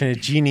 unfortunately,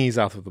 genie is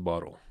out of the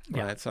bottle,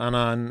 right?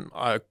 And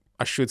I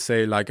should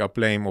say, like, I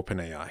blame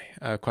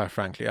OpenAI, quite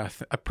frankly. I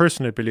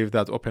personally believe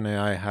that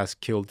OpenAI has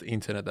killed the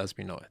internet as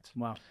we know it.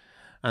 Wow.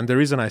 And the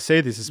reason I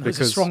say this is Those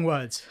because... are strong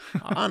words.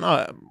 And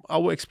I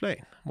will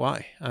explain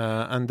why.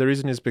 And the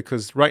reason is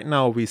because right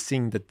now we're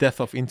seeing the death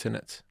of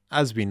internet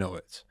as we know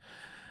it.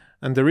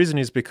 And the reason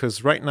is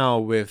because right now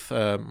with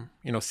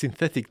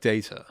synthetic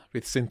data,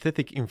 with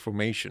synthetic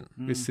information,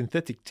 with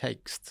synthetic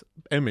text,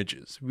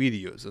 images,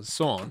 videos, and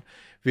so on,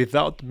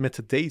 without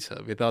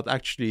metadata, without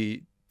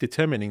actually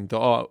determining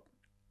the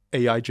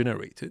AI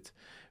generated,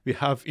 we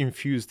have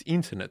infused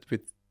internet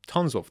with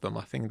tons of them.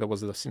 I think there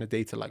was in the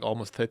data like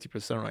almost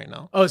 30% right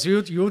now. Oh, so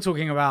you're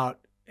talking about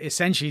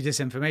essentially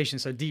disinformation,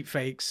 so deep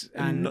fakes,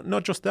 and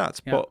not just that,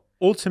 but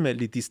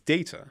ultimately this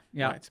data,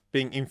 right,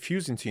 being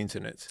infused into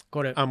internet.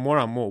 Got it. And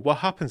more, what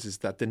happens is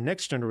that the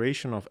next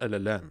generation of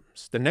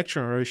LLMs, the next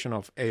generation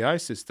of AI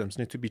systems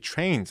need to be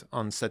trained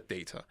on said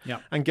data. Yeah.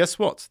 And guess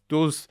what?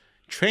 Those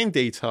trained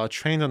data are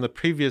trained on the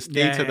previous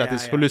data that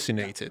is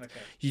hallucinated. Yeah. Okay.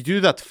 You do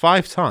that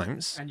 5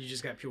 times, and you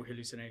just get pure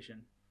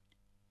hallucination.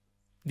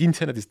 The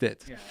internet is dead.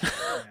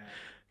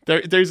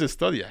 There is a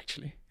study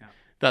actually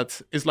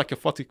that is like a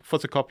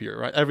photocopier,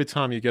 right? Every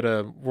time you get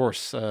a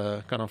worse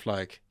kind of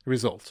like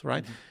result,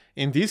 right?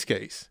 In this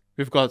case,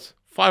 we've got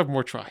 5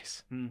 more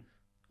tries,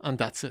 and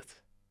that's it.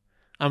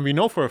 And we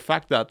know for a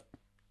fact that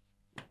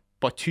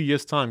by 2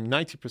 years' time,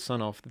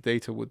 90% of the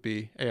data would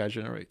be AI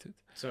generated.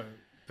 So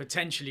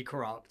potentially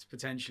corrupt,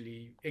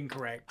 potentially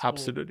incorrect,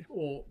 absolutely,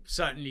 or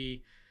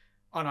certainly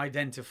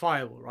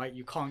unidentifiable, right?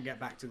 You can't get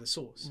back to the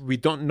source. We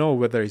don't know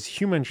whether it's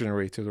human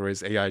generated or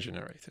it's AI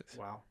generated.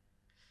 Wow.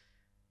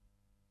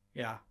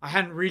 Yeah, I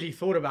hadn't really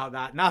thought about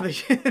that. Now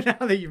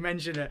that you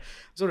mentioned it,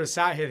 I'm sort of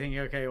sat here thinking,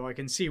 okay, well, I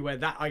can see where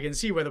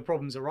the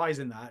problems arise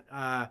in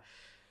that,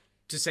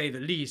 to say the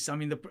least. I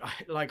mean,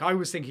 I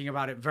was thinking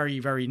about it very,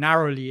 very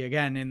narrowly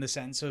again, in the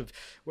sense of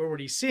we're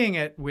already seeing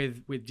it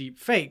with deep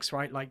fakes,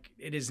 right? Like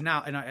it is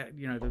now, and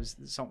there was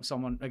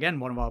someone, again,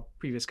 one of our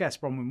previous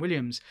guests, Bronwyn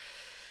Williams,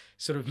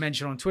 sort of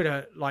mentioned on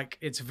Twitter, like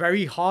it's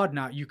very hard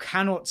now. You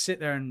cannot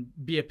sit there and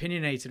be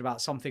opinionated about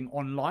something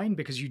online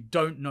because you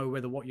don't know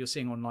whether what you're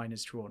seeing online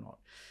is true or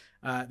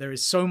not. There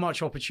is so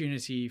much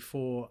opportunity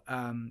for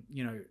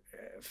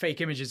fake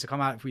images to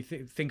come out. If we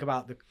think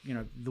about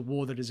the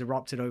war that has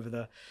erupted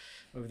over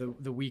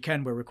the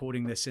weekend, we're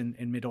recording this in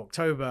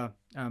mid-October,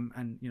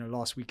 and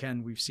last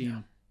weekend we've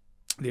seen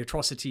the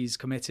atrocities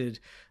committed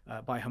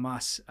by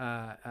Hamas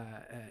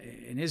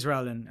in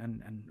Israel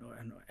and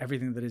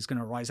everything that is going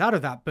to rise out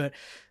of that. But,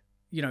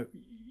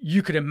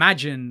 you could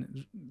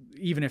imagine,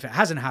 even if it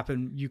hasn't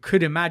happened, you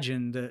could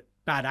imagine that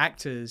bad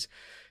actors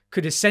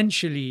could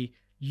essentially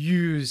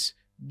use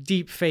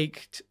deep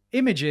faked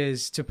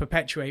images to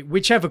perpetuate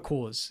whichever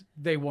cause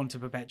they want to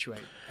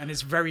perpetuate. And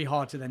it's very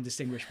hard to then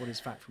distinguish what is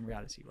fact from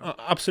reality. Right?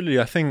 Absolutely.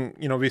 I think,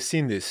 we've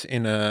seen this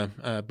in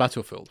a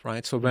battlefield,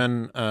 right? So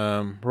when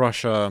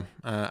Russia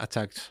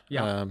attacked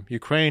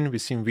Ukraine,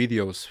 we've seen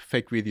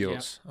fake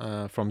videos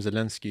from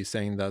Zelensky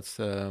saying that,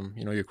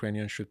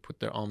 Ukrainians should put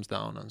their arms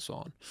down and so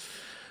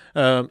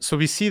on. So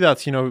we see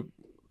that,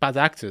 bad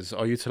actors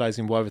are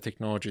utilizing whatever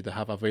technology they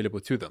have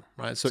available to them,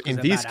 right? So in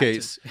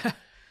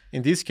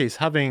this case,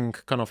 having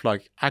kind of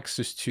like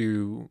access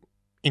to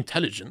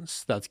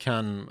intelligence that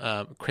can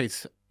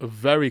create a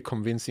very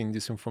convincing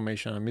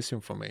disinformation and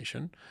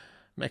misinformation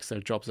makes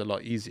their jobs a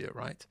lot easier,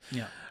 right?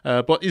 Yeah.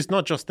 But it's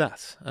not just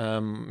that.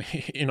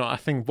 I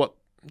think what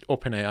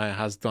OpenAI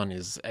has done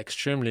is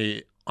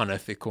extremely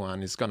unethical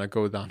and is going to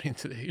go down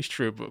into the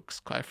history books,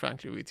 quite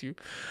frankly, with you.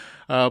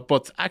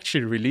 But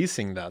actually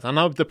releasing that. And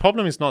now the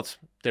problem is not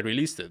they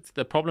released it.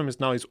 The problem is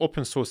now it's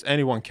open source.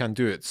 Anyone can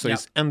do it. So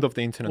it's end of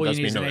the internet as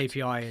we know it. All you need is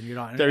an API and you're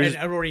like, and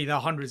already there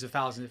are hundreds of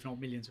thousands, if not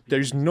millions of people. There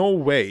is no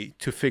way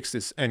to fix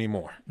this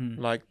anymore.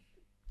 Like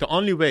the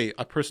only way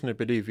I personally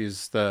believe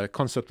is the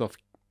concept of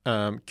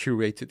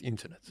curated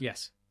internet.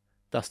 Yes.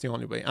 That's the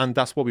only way. And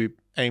that's what we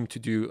aim to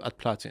do at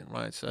Platin,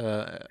 right?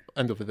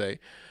 End of the day,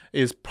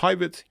 is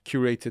private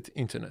curated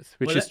internet,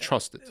 which is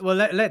trusted. Well,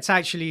 let's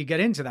actually get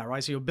into that,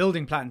 right? So you're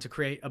building Platin to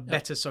create a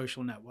better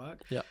social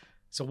network. Yeah.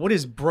 So what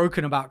is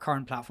broken about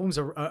current platforms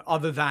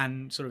other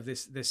than sort of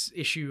this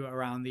issue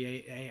around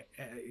the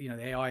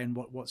AI and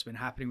what's been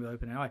happening with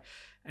OpenAI?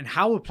 And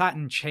how will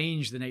Platin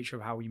change the nature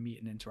of how we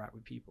meet and interact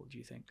with people, do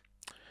you think?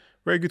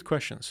 Very good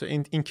question. So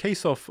in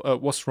case of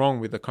what's wrong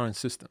with the current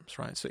systems,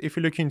 right? So if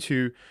you look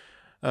into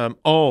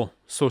all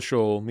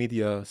social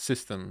media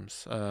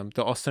systems,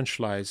 there are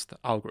centralized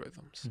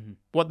algorithms. Mm-hmm.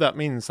 What that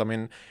means,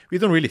 we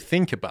don't really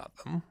think about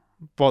them,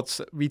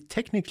 but we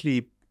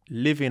technically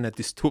live in a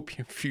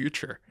dystopian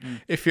future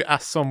if you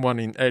ask someone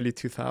in early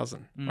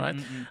 2000, right?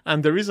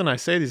 And the reason I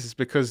say this is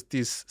because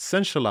these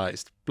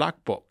centralized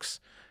black box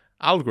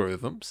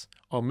algorithms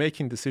are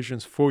making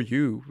decisions for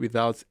you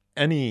without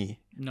any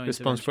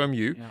response from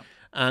you,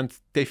 and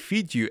they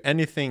feed you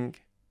anything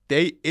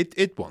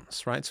it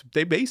wants, right? So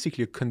they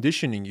basically are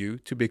conditioning you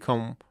to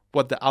become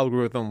what the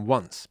algorithm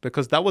wants,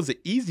 because that was the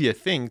easier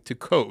thing to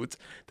code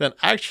than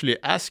actually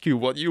ask you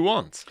what you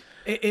want.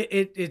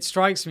 It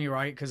strikes me,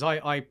 right? Because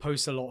I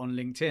post a lot on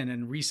LinkedIn,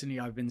 and recently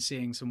I've been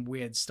seeing some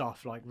weird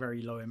stuff like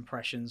very low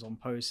impressions on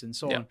posts and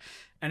so on.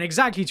 And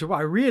exactly to what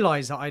I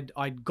realized that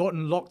I'd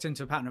gotten locked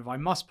into a pattern of I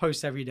must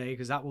post every day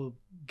because that will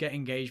get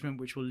engagement,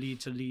 which will lead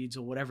to leads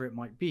or whatever it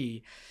might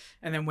be.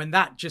 And then when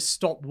that just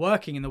stopped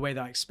working in the way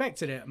that I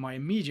expected it, my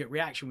immediate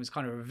reaction was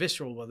kind of a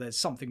visceral, well, there's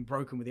something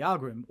broken with the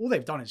algorithm. All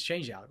they've done is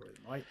change the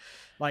algorithm, right?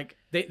 Like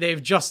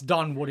they've just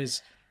done what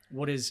is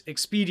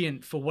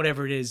expedient for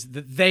whatever it is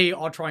that they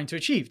are trying to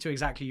achieve, to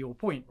exactly your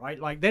point, right?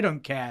 Like they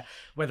don't care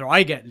whether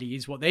I get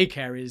leads. What they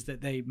care is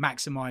that they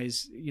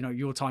maximize,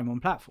 your time on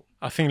platform.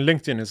 I think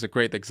LinkedIn is a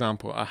great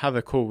example. I had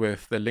a call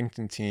with the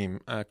LinkedIn team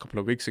a couple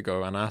of weeks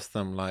ago and asked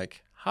them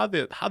how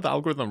the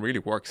algorithm really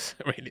works.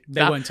 Really,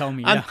 they won't tell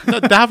me. No,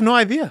 they have no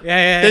idea.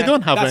 They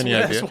don't have any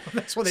idea.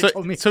 That's what they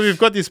told me. So we've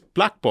got this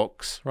black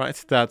box, right,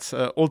 that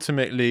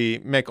ultimately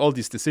make all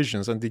these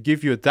decisions, and they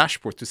give you a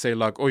dashboard to say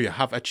like, oh, you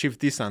have achieved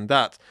this and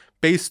that,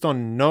 based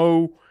on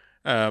no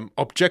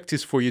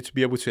objectives for you to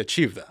be able to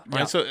achieve that,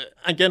 right? So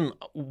again,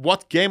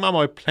 what game am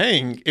I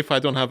playing if I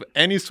don't have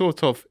any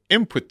sort of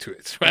input to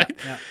it, right?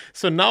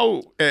 So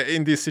now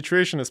in this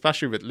situation,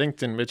 especially with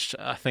LinkedIn, which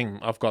I think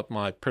I've got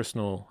my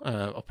personal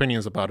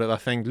opinions about it, I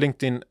think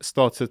LinkedIn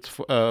started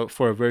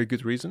for a very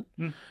good reason,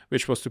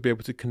 which was to be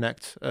able to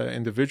connect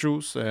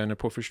individuals in a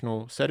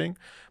professional setting.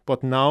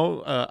 But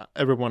now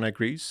everyone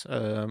agrees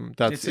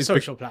that it's a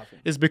social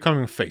platform. It's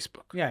becoming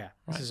Facebook.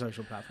 It's a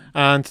social platform.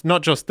 And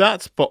not just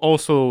that, but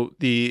also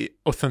the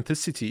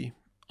authenticity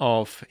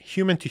of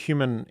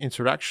human-to-human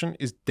interaction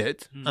is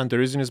dead. And the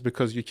reason is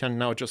because you can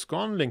now just go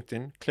on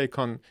LinkedIn, click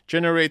on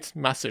generate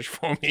message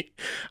for me,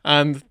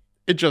 and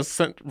it just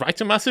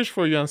write a message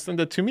for you and send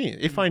it to me.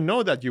 If I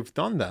know that you've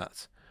done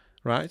that,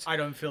 right? I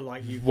don't feel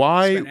like you've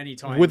spent any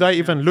time. Why would I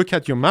even look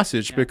at your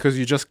message because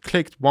you just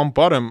clicked one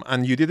button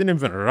and you didn't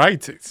even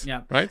write it?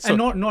 Right. So,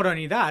 and not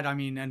only that,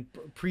 and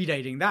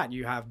predating that,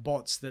 you have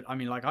bots that,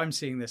 like I'm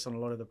seeing this on a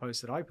lot of the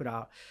posts that I put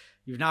out.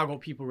 You've now got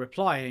people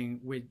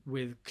replying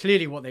with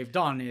clearly what they've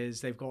done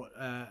is they've got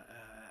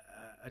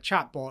a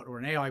chat bot or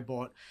an AI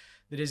bot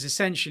that is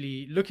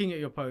essentially looking at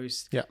your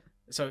post.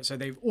 So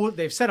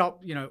they've set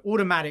up,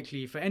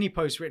 automatically for any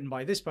post written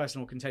by this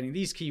person or containing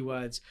these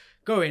keywords,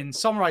 go in,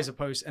 summarize a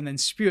post, and then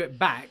spew it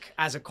back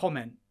as a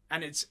comment.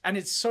 And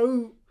it's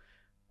so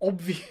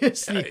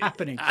obviously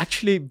happening.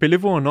 Actually,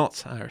 believe it or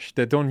not, Irish,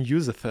 they don't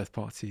use the third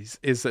parties.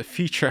 It's a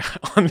feature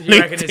on LinkedIn. You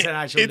reckon it's an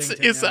actual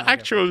LinkedIn? It's an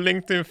actual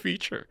LinkedIn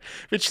feature,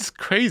 which is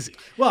crazy.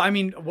 Well, I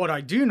mean, what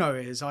I do know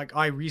is like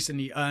I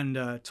recently earned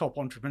a top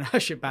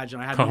entrepreneurship badge,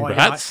 and I had no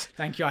idea.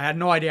 Thank you. I had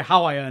no idea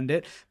how I earned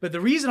it, but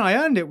the reason I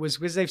earned it was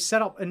because they've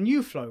set up a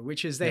new flow,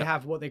 which is they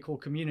have what they call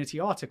community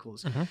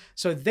articles.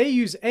 So they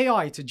use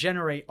AI to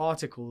generate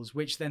articles,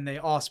 which then they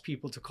ask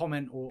people to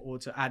comment or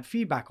to add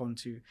feedback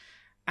onto,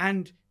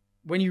 and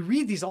when you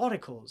read these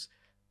articles,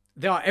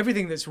 they are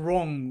everything that's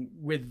wrong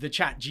with the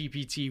Chat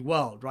GPT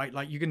world, right?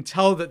 Like you can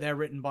tell that they're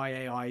written by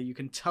AI. You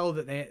can tell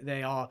that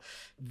they are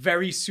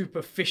very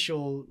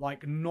superficial,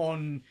 like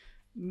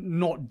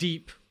not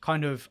deep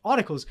kind of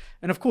articles.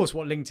 And of course,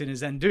 what LinkedIn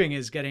is then doing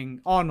is getting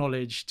our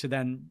knowledge to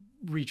then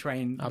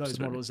retrain those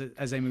models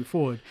as they move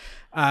forward.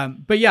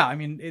 But yeah, I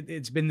mean,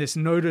 it's been this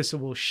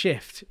noticeable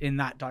shift in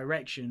that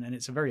direction, and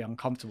it's a very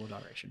uncomfortable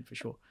direction for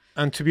sure.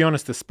 And to be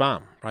honest, the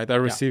spam, right? I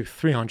received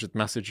 300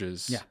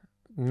 messages. Yeah.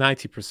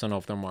 90%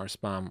 of them are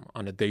spam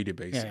on a daily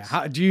basis.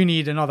 Yeah. Do you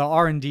need another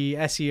R&D,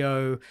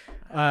 SEO,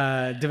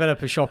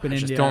 developer shop in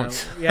India?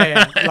 Don't.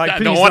 Yeah. Like, I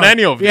don't want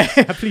any of these.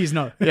 Yeah, please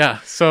no. Yeah.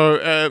 So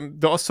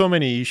there are so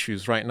many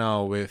issues right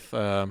now with,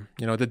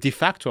 the de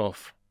facto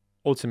of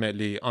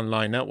ultimately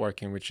online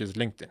networking, which is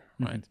LinkedIn,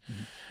 right?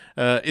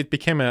 It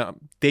became a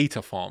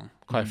data farm,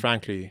 quite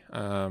frankly.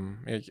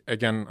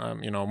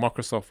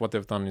 Microsoft, what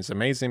they've done is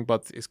amazing,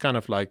 but it's kind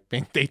of like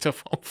being data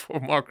farm for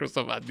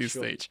Microsoft at this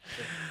stage.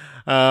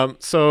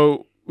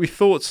 So we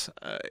thought,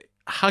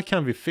 how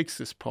can we fix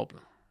this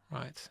problem,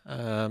 right?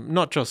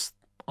 Not just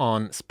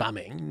on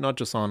spamming, not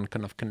just on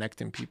kind of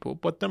connecting people,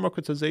 but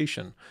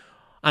democratization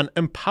and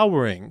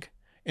empowering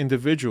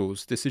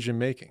individuals'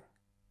 decision-making,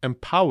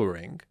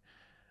 empowering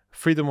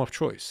freedom of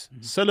choice,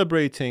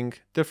 celebrating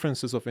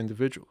differences of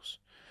individuals.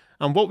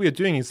 And what we are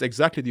doing is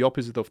exactly the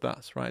opposite of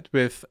that, right?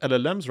 With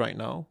LLMs right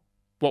now,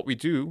 what we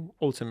do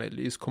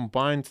ultimately is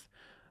combine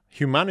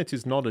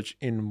humanity's knowledge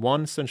in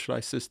one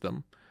centralized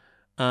system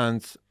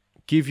and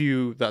give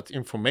you that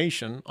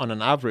information on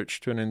an average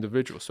to an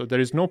individual. So there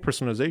is no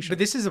personalization. But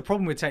this is a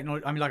problem with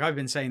technology. I mean, like I've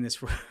been saying this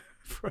for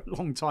a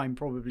long time,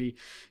 probably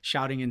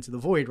shouting into the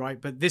void,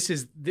 right? But this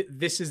is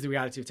the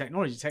reality of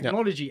technology.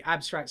 Technology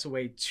abstracts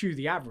away to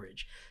the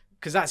average,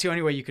 because that's the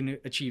only way you can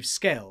achieve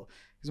scale.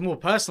 Because the more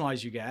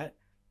personalized you get,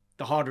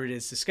 the harder it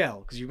is to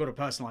scale, because you've got to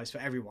personalize for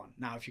everyone.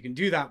 Now, if you can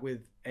do that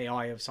with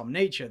AI of some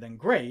nature, then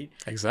great.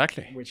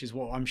 Exactly. Which is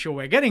what I'm sure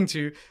we're getting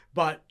to.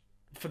 But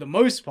for the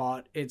most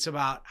part, it's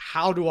about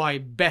how do I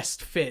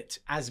best fit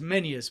as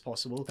many as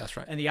possible. That's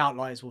right. And the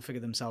outliers will figure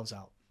themselves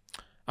out.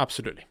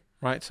 Absolutely.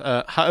 Right.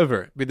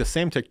 However, with the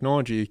same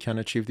technology, you can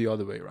achieve the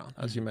other way around,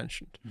 as you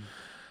mentioned.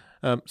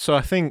 So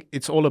I think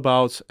it's all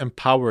about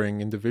empowering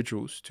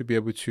individuals to be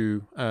able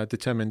to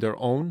determine their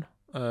own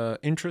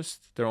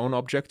interests, their own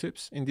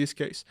objectives in this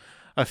case.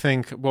 I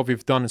think what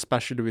we've done,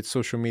 especially with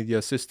social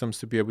media systems,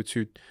 to be able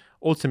to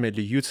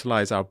ultimately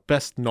utilize our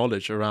best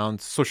knowledge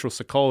around social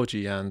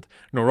psychology and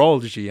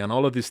neurology and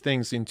all of these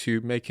things into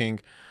making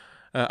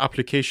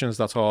applications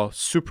that are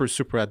super,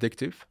 super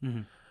addictive,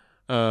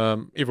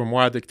 even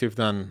more addictive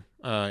than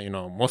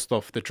most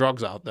of the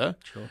drugs out there.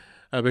 Sure.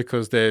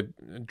 Because they're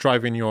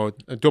driving your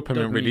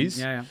dopamine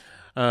release.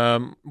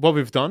 What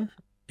we've done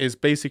is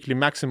basically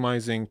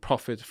maximizing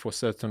profit for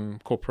certain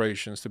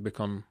corporations to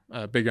become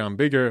bigger and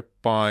bigger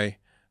by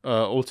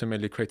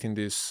ultimately creating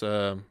these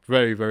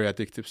very, very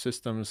addictive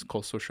systems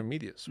called social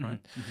medias,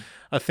 right?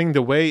 I think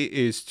the way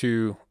is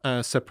to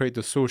separate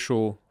the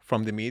social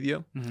from the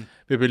media.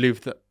 We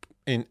believe that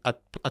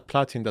at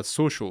Platin that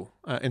social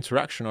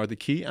interaction are the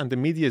key, and the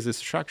media is a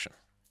distraction.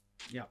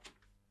 Yeah.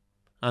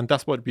 And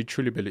that's what we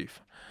truly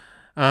believe.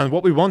 And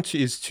what we want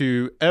is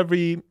to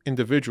every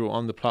individual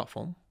on the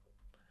platform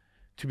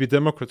to be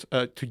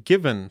to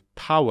given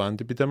power and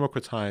to be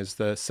democratized,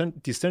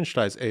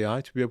 decentralized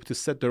AI to be able to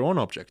set their own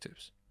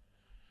objectives.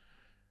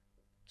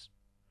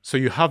 So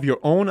you have your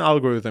own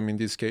algorithm in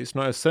this case,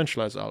 not a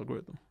centralized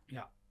algorithm.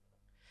 Yeah.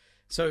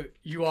 So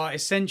you are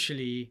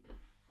essentially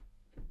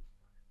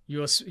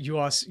you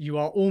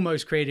are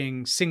almost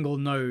creating single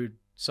node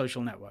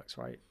social networks,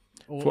 right?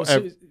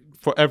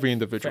 For every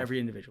individual. For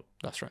every individual.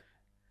 That's right.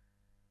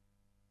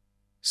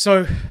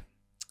 So,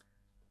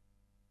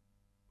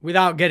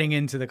 without getting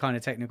into the kind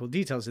of technical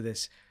details of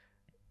this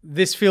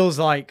feels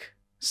like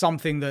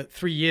something that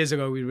 3 years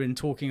ago we've been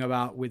talking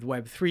about with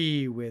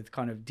Web3, with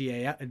kind of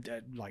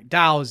like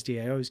DAOs,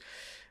 DAOs,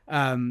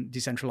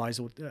 decentralized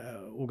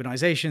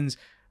organizations.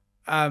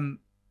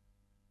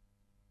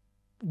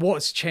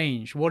 What's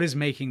changed? What is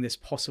making this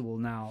possible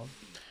now?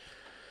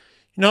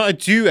 No, I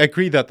do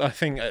agree that I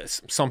think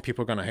some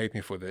people are going to hate me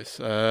for this,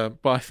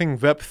 but I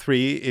think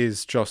Web3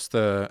 is just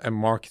a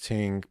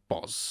marketing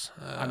buzz.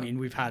 I mean,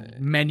 we've had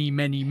many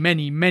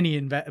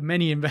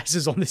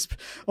investors on this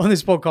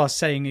podcast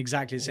saying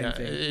exactly the same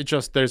thing.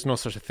 There's no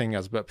such a thing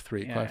as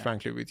Web3, quite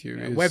frankly, with you.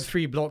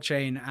 Web3,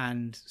 blockchain,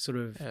 and sort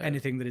of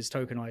anything that is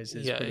tokenized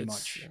is pretty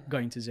much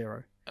going to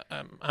zero.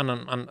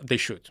 And they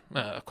should,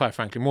 quite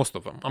frankly, most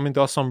of them. I mean,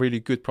 there are some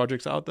really good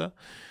projects out there.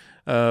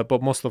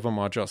 But most of them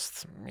are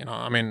just,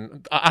 I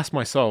mean, I asked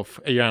myself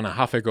a year and a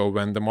half ago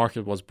when the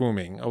market was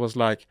booming, I was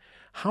like,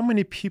 how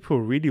many people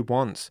really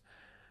want,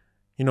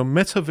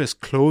 metaverse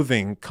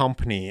clothing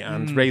company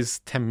and raise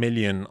 10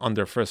 million on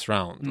their first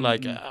round?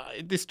 Like,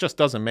 this just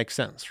doesn't make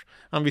sense.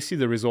 And we see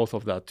the result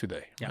of that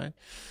today, right?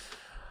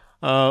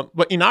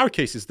 But in our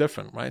case, it's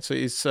different, right? So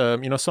it's,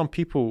 some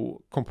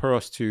people compare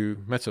us to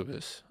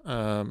metaverse.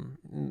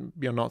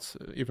 We are not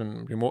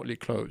even remotely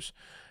close.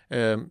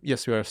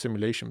 Yes, we are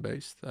simulation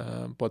based,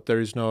 but there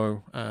is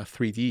no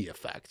 3D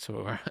effect,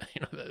 or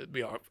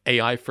we are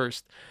AI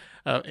first.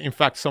 In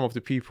fact, some of the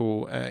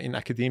people in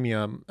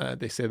academia,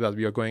 they say that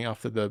we are going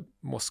after the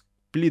most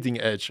bleeding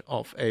edge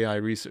of AI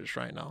research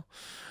right now.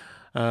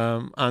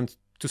 And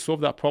to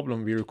solve that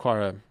problem, we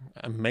require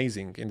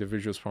amazing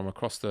individuals from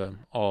across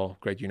all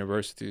great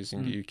universities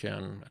in the UK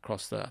and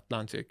across the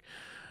Atlantic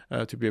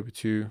to be able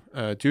to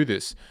do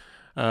this.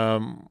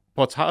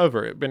 But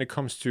however, when it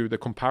comes to the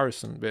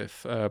comparison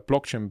with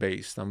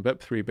blockchain-based and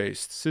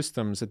Web3-based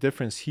systems, the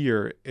difference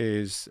here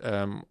is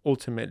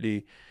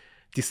ultimately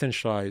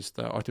decentralized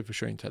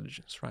artificial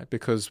intelligence, right?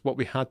 Because what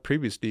we had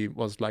previously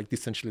was like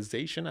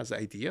decentralization as an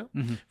idea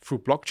through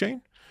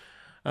blockchain.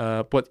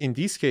 But in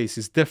this case,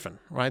 it's different,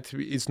 right?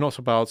 It's not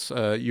about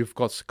you've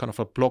got kind of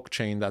a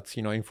blockchain that,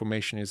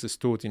 information is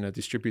stored in a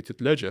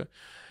distributed ledger.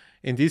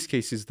 In these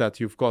cases that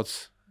you've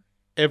got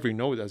every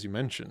node, as you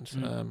mentioned,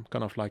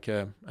 kind of like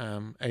a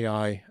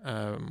AI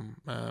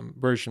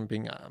version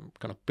being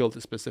kind of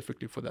built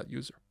specifically for that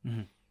user.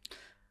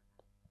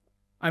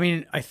 I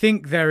mean, I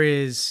think there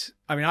is.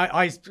 I mean,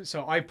 I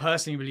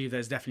personally believe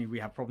we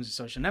have problems with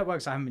social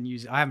networks. I haven't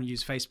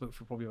used Facebook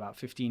for probably about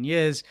 15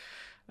 years.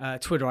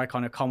 Twitter, I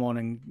kind of come on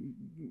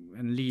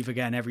and leave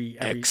again every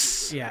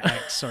X.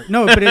 X. Sorry,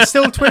 no, but it's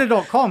still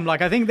twitter.com.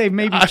 Like I think they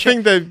maybe. I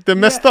think they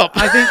messed up.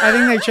 I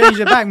think they changed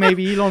it back.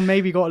 Maybe Elon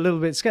got a little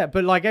bit scared.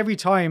 But like every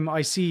time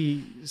I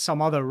see some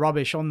other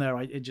rubbish on there,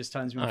 it just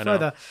turns me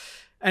further.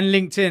 And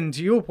LinkedIn,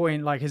 to your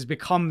point, like has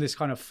become this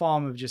kind of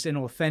farm of just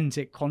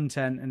inauthentic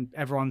content, and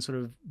everyone sort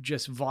of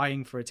just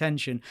vying for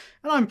attention.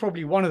 And I'm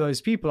probably one of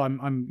those people.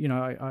 I'm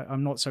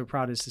not so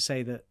proud as to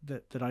say that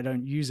I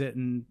don't use it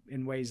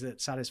in ways that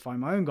satisfy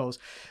my own goals.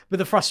 But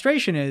the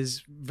frustration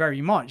is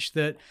very much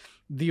that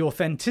the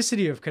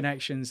authenticity of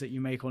connections that you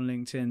make on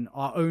LinkedIn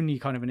are only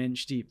kind of an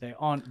inch deep. They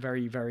aren't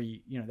very,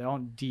 very, they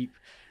aren't deep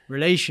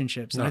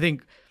relationships. No. And I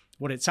think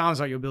what it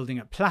sounds like you're building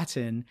at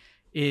Platin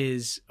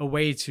is a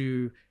way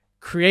to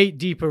create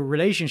deeper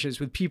relationships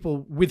with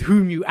people with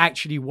whom you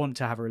actually want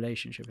to have a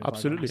relationship.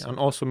 Absolutely. And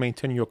also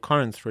maintain your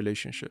current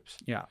relationships.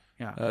 Yeah.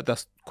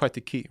 That's quite the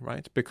key,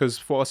 right? Because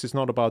for us, it's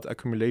not about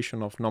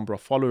accumulation of number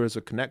of followers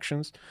or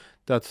connections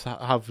that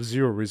have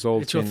zero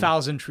results. It's your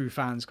 1,000 true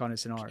fans kind of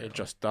scenario.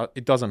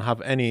 It doesn't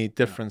have any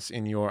difference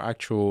in your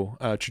actual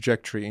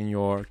trajectory in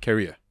your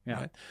career.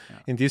 Right?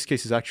 In this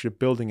case, it's actually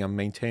building and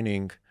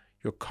maintaining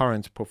your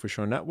current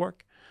professional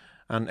network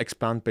and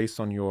expand based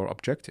on your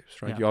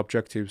objectives, right? Your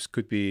objectives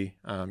could be,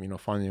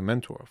 finding a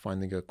mentor,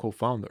 finding a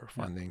co-founder,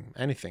 finding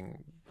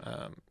anything.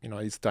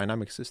 It's a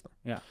dynamic system.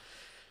 Yeah.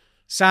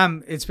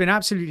 Sam, it's been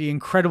absolutely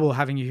incredible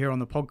having you here on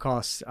the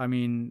podcast. I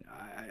mean,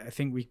 I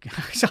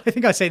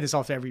think I say this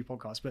after every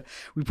podcast, but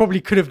we probably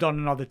could have done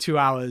another 2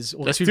 hours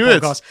or two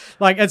podcasts.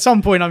 Like at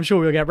some point, I'm sure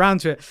we'll get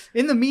around to it.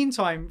 In the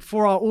meantime,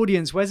 for our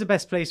audience, where's the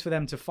best place for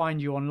them to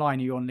find you online?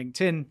 Are you on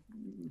LinkedIn,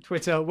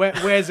 Twitter?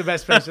 Where's the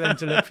best place for them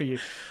to look for you?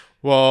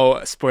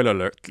 Well, spoiler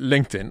alert,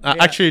 LinkedIn.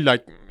 Actually,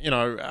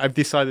 I've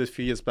decided a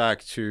few years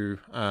back to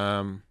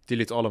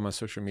delete all of my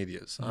social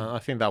medias. I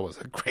think that was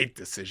a great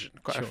decision,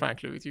 quite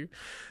frankly with you.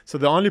 So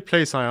the only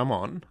place I am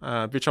on,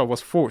 which I was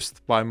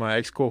forced by my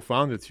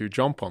ex-co-founder to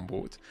jump on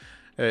board,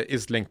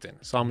 is LinkedIn.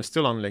 So I'm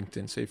still on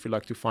LinkedIn. So if you'd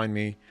like to find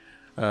me,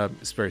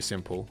 it's very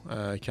simple.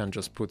 You can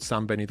just put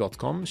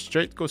sambeni.com,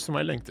 straight goes to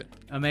my LinkedIn.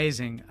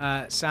 Amazing.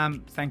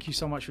 Sam, thank you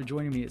so much for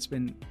joining me. It's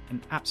been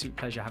an absolute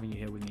pleasure having you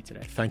here with me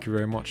today. Thank you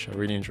very much. I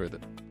really enjoyed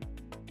it.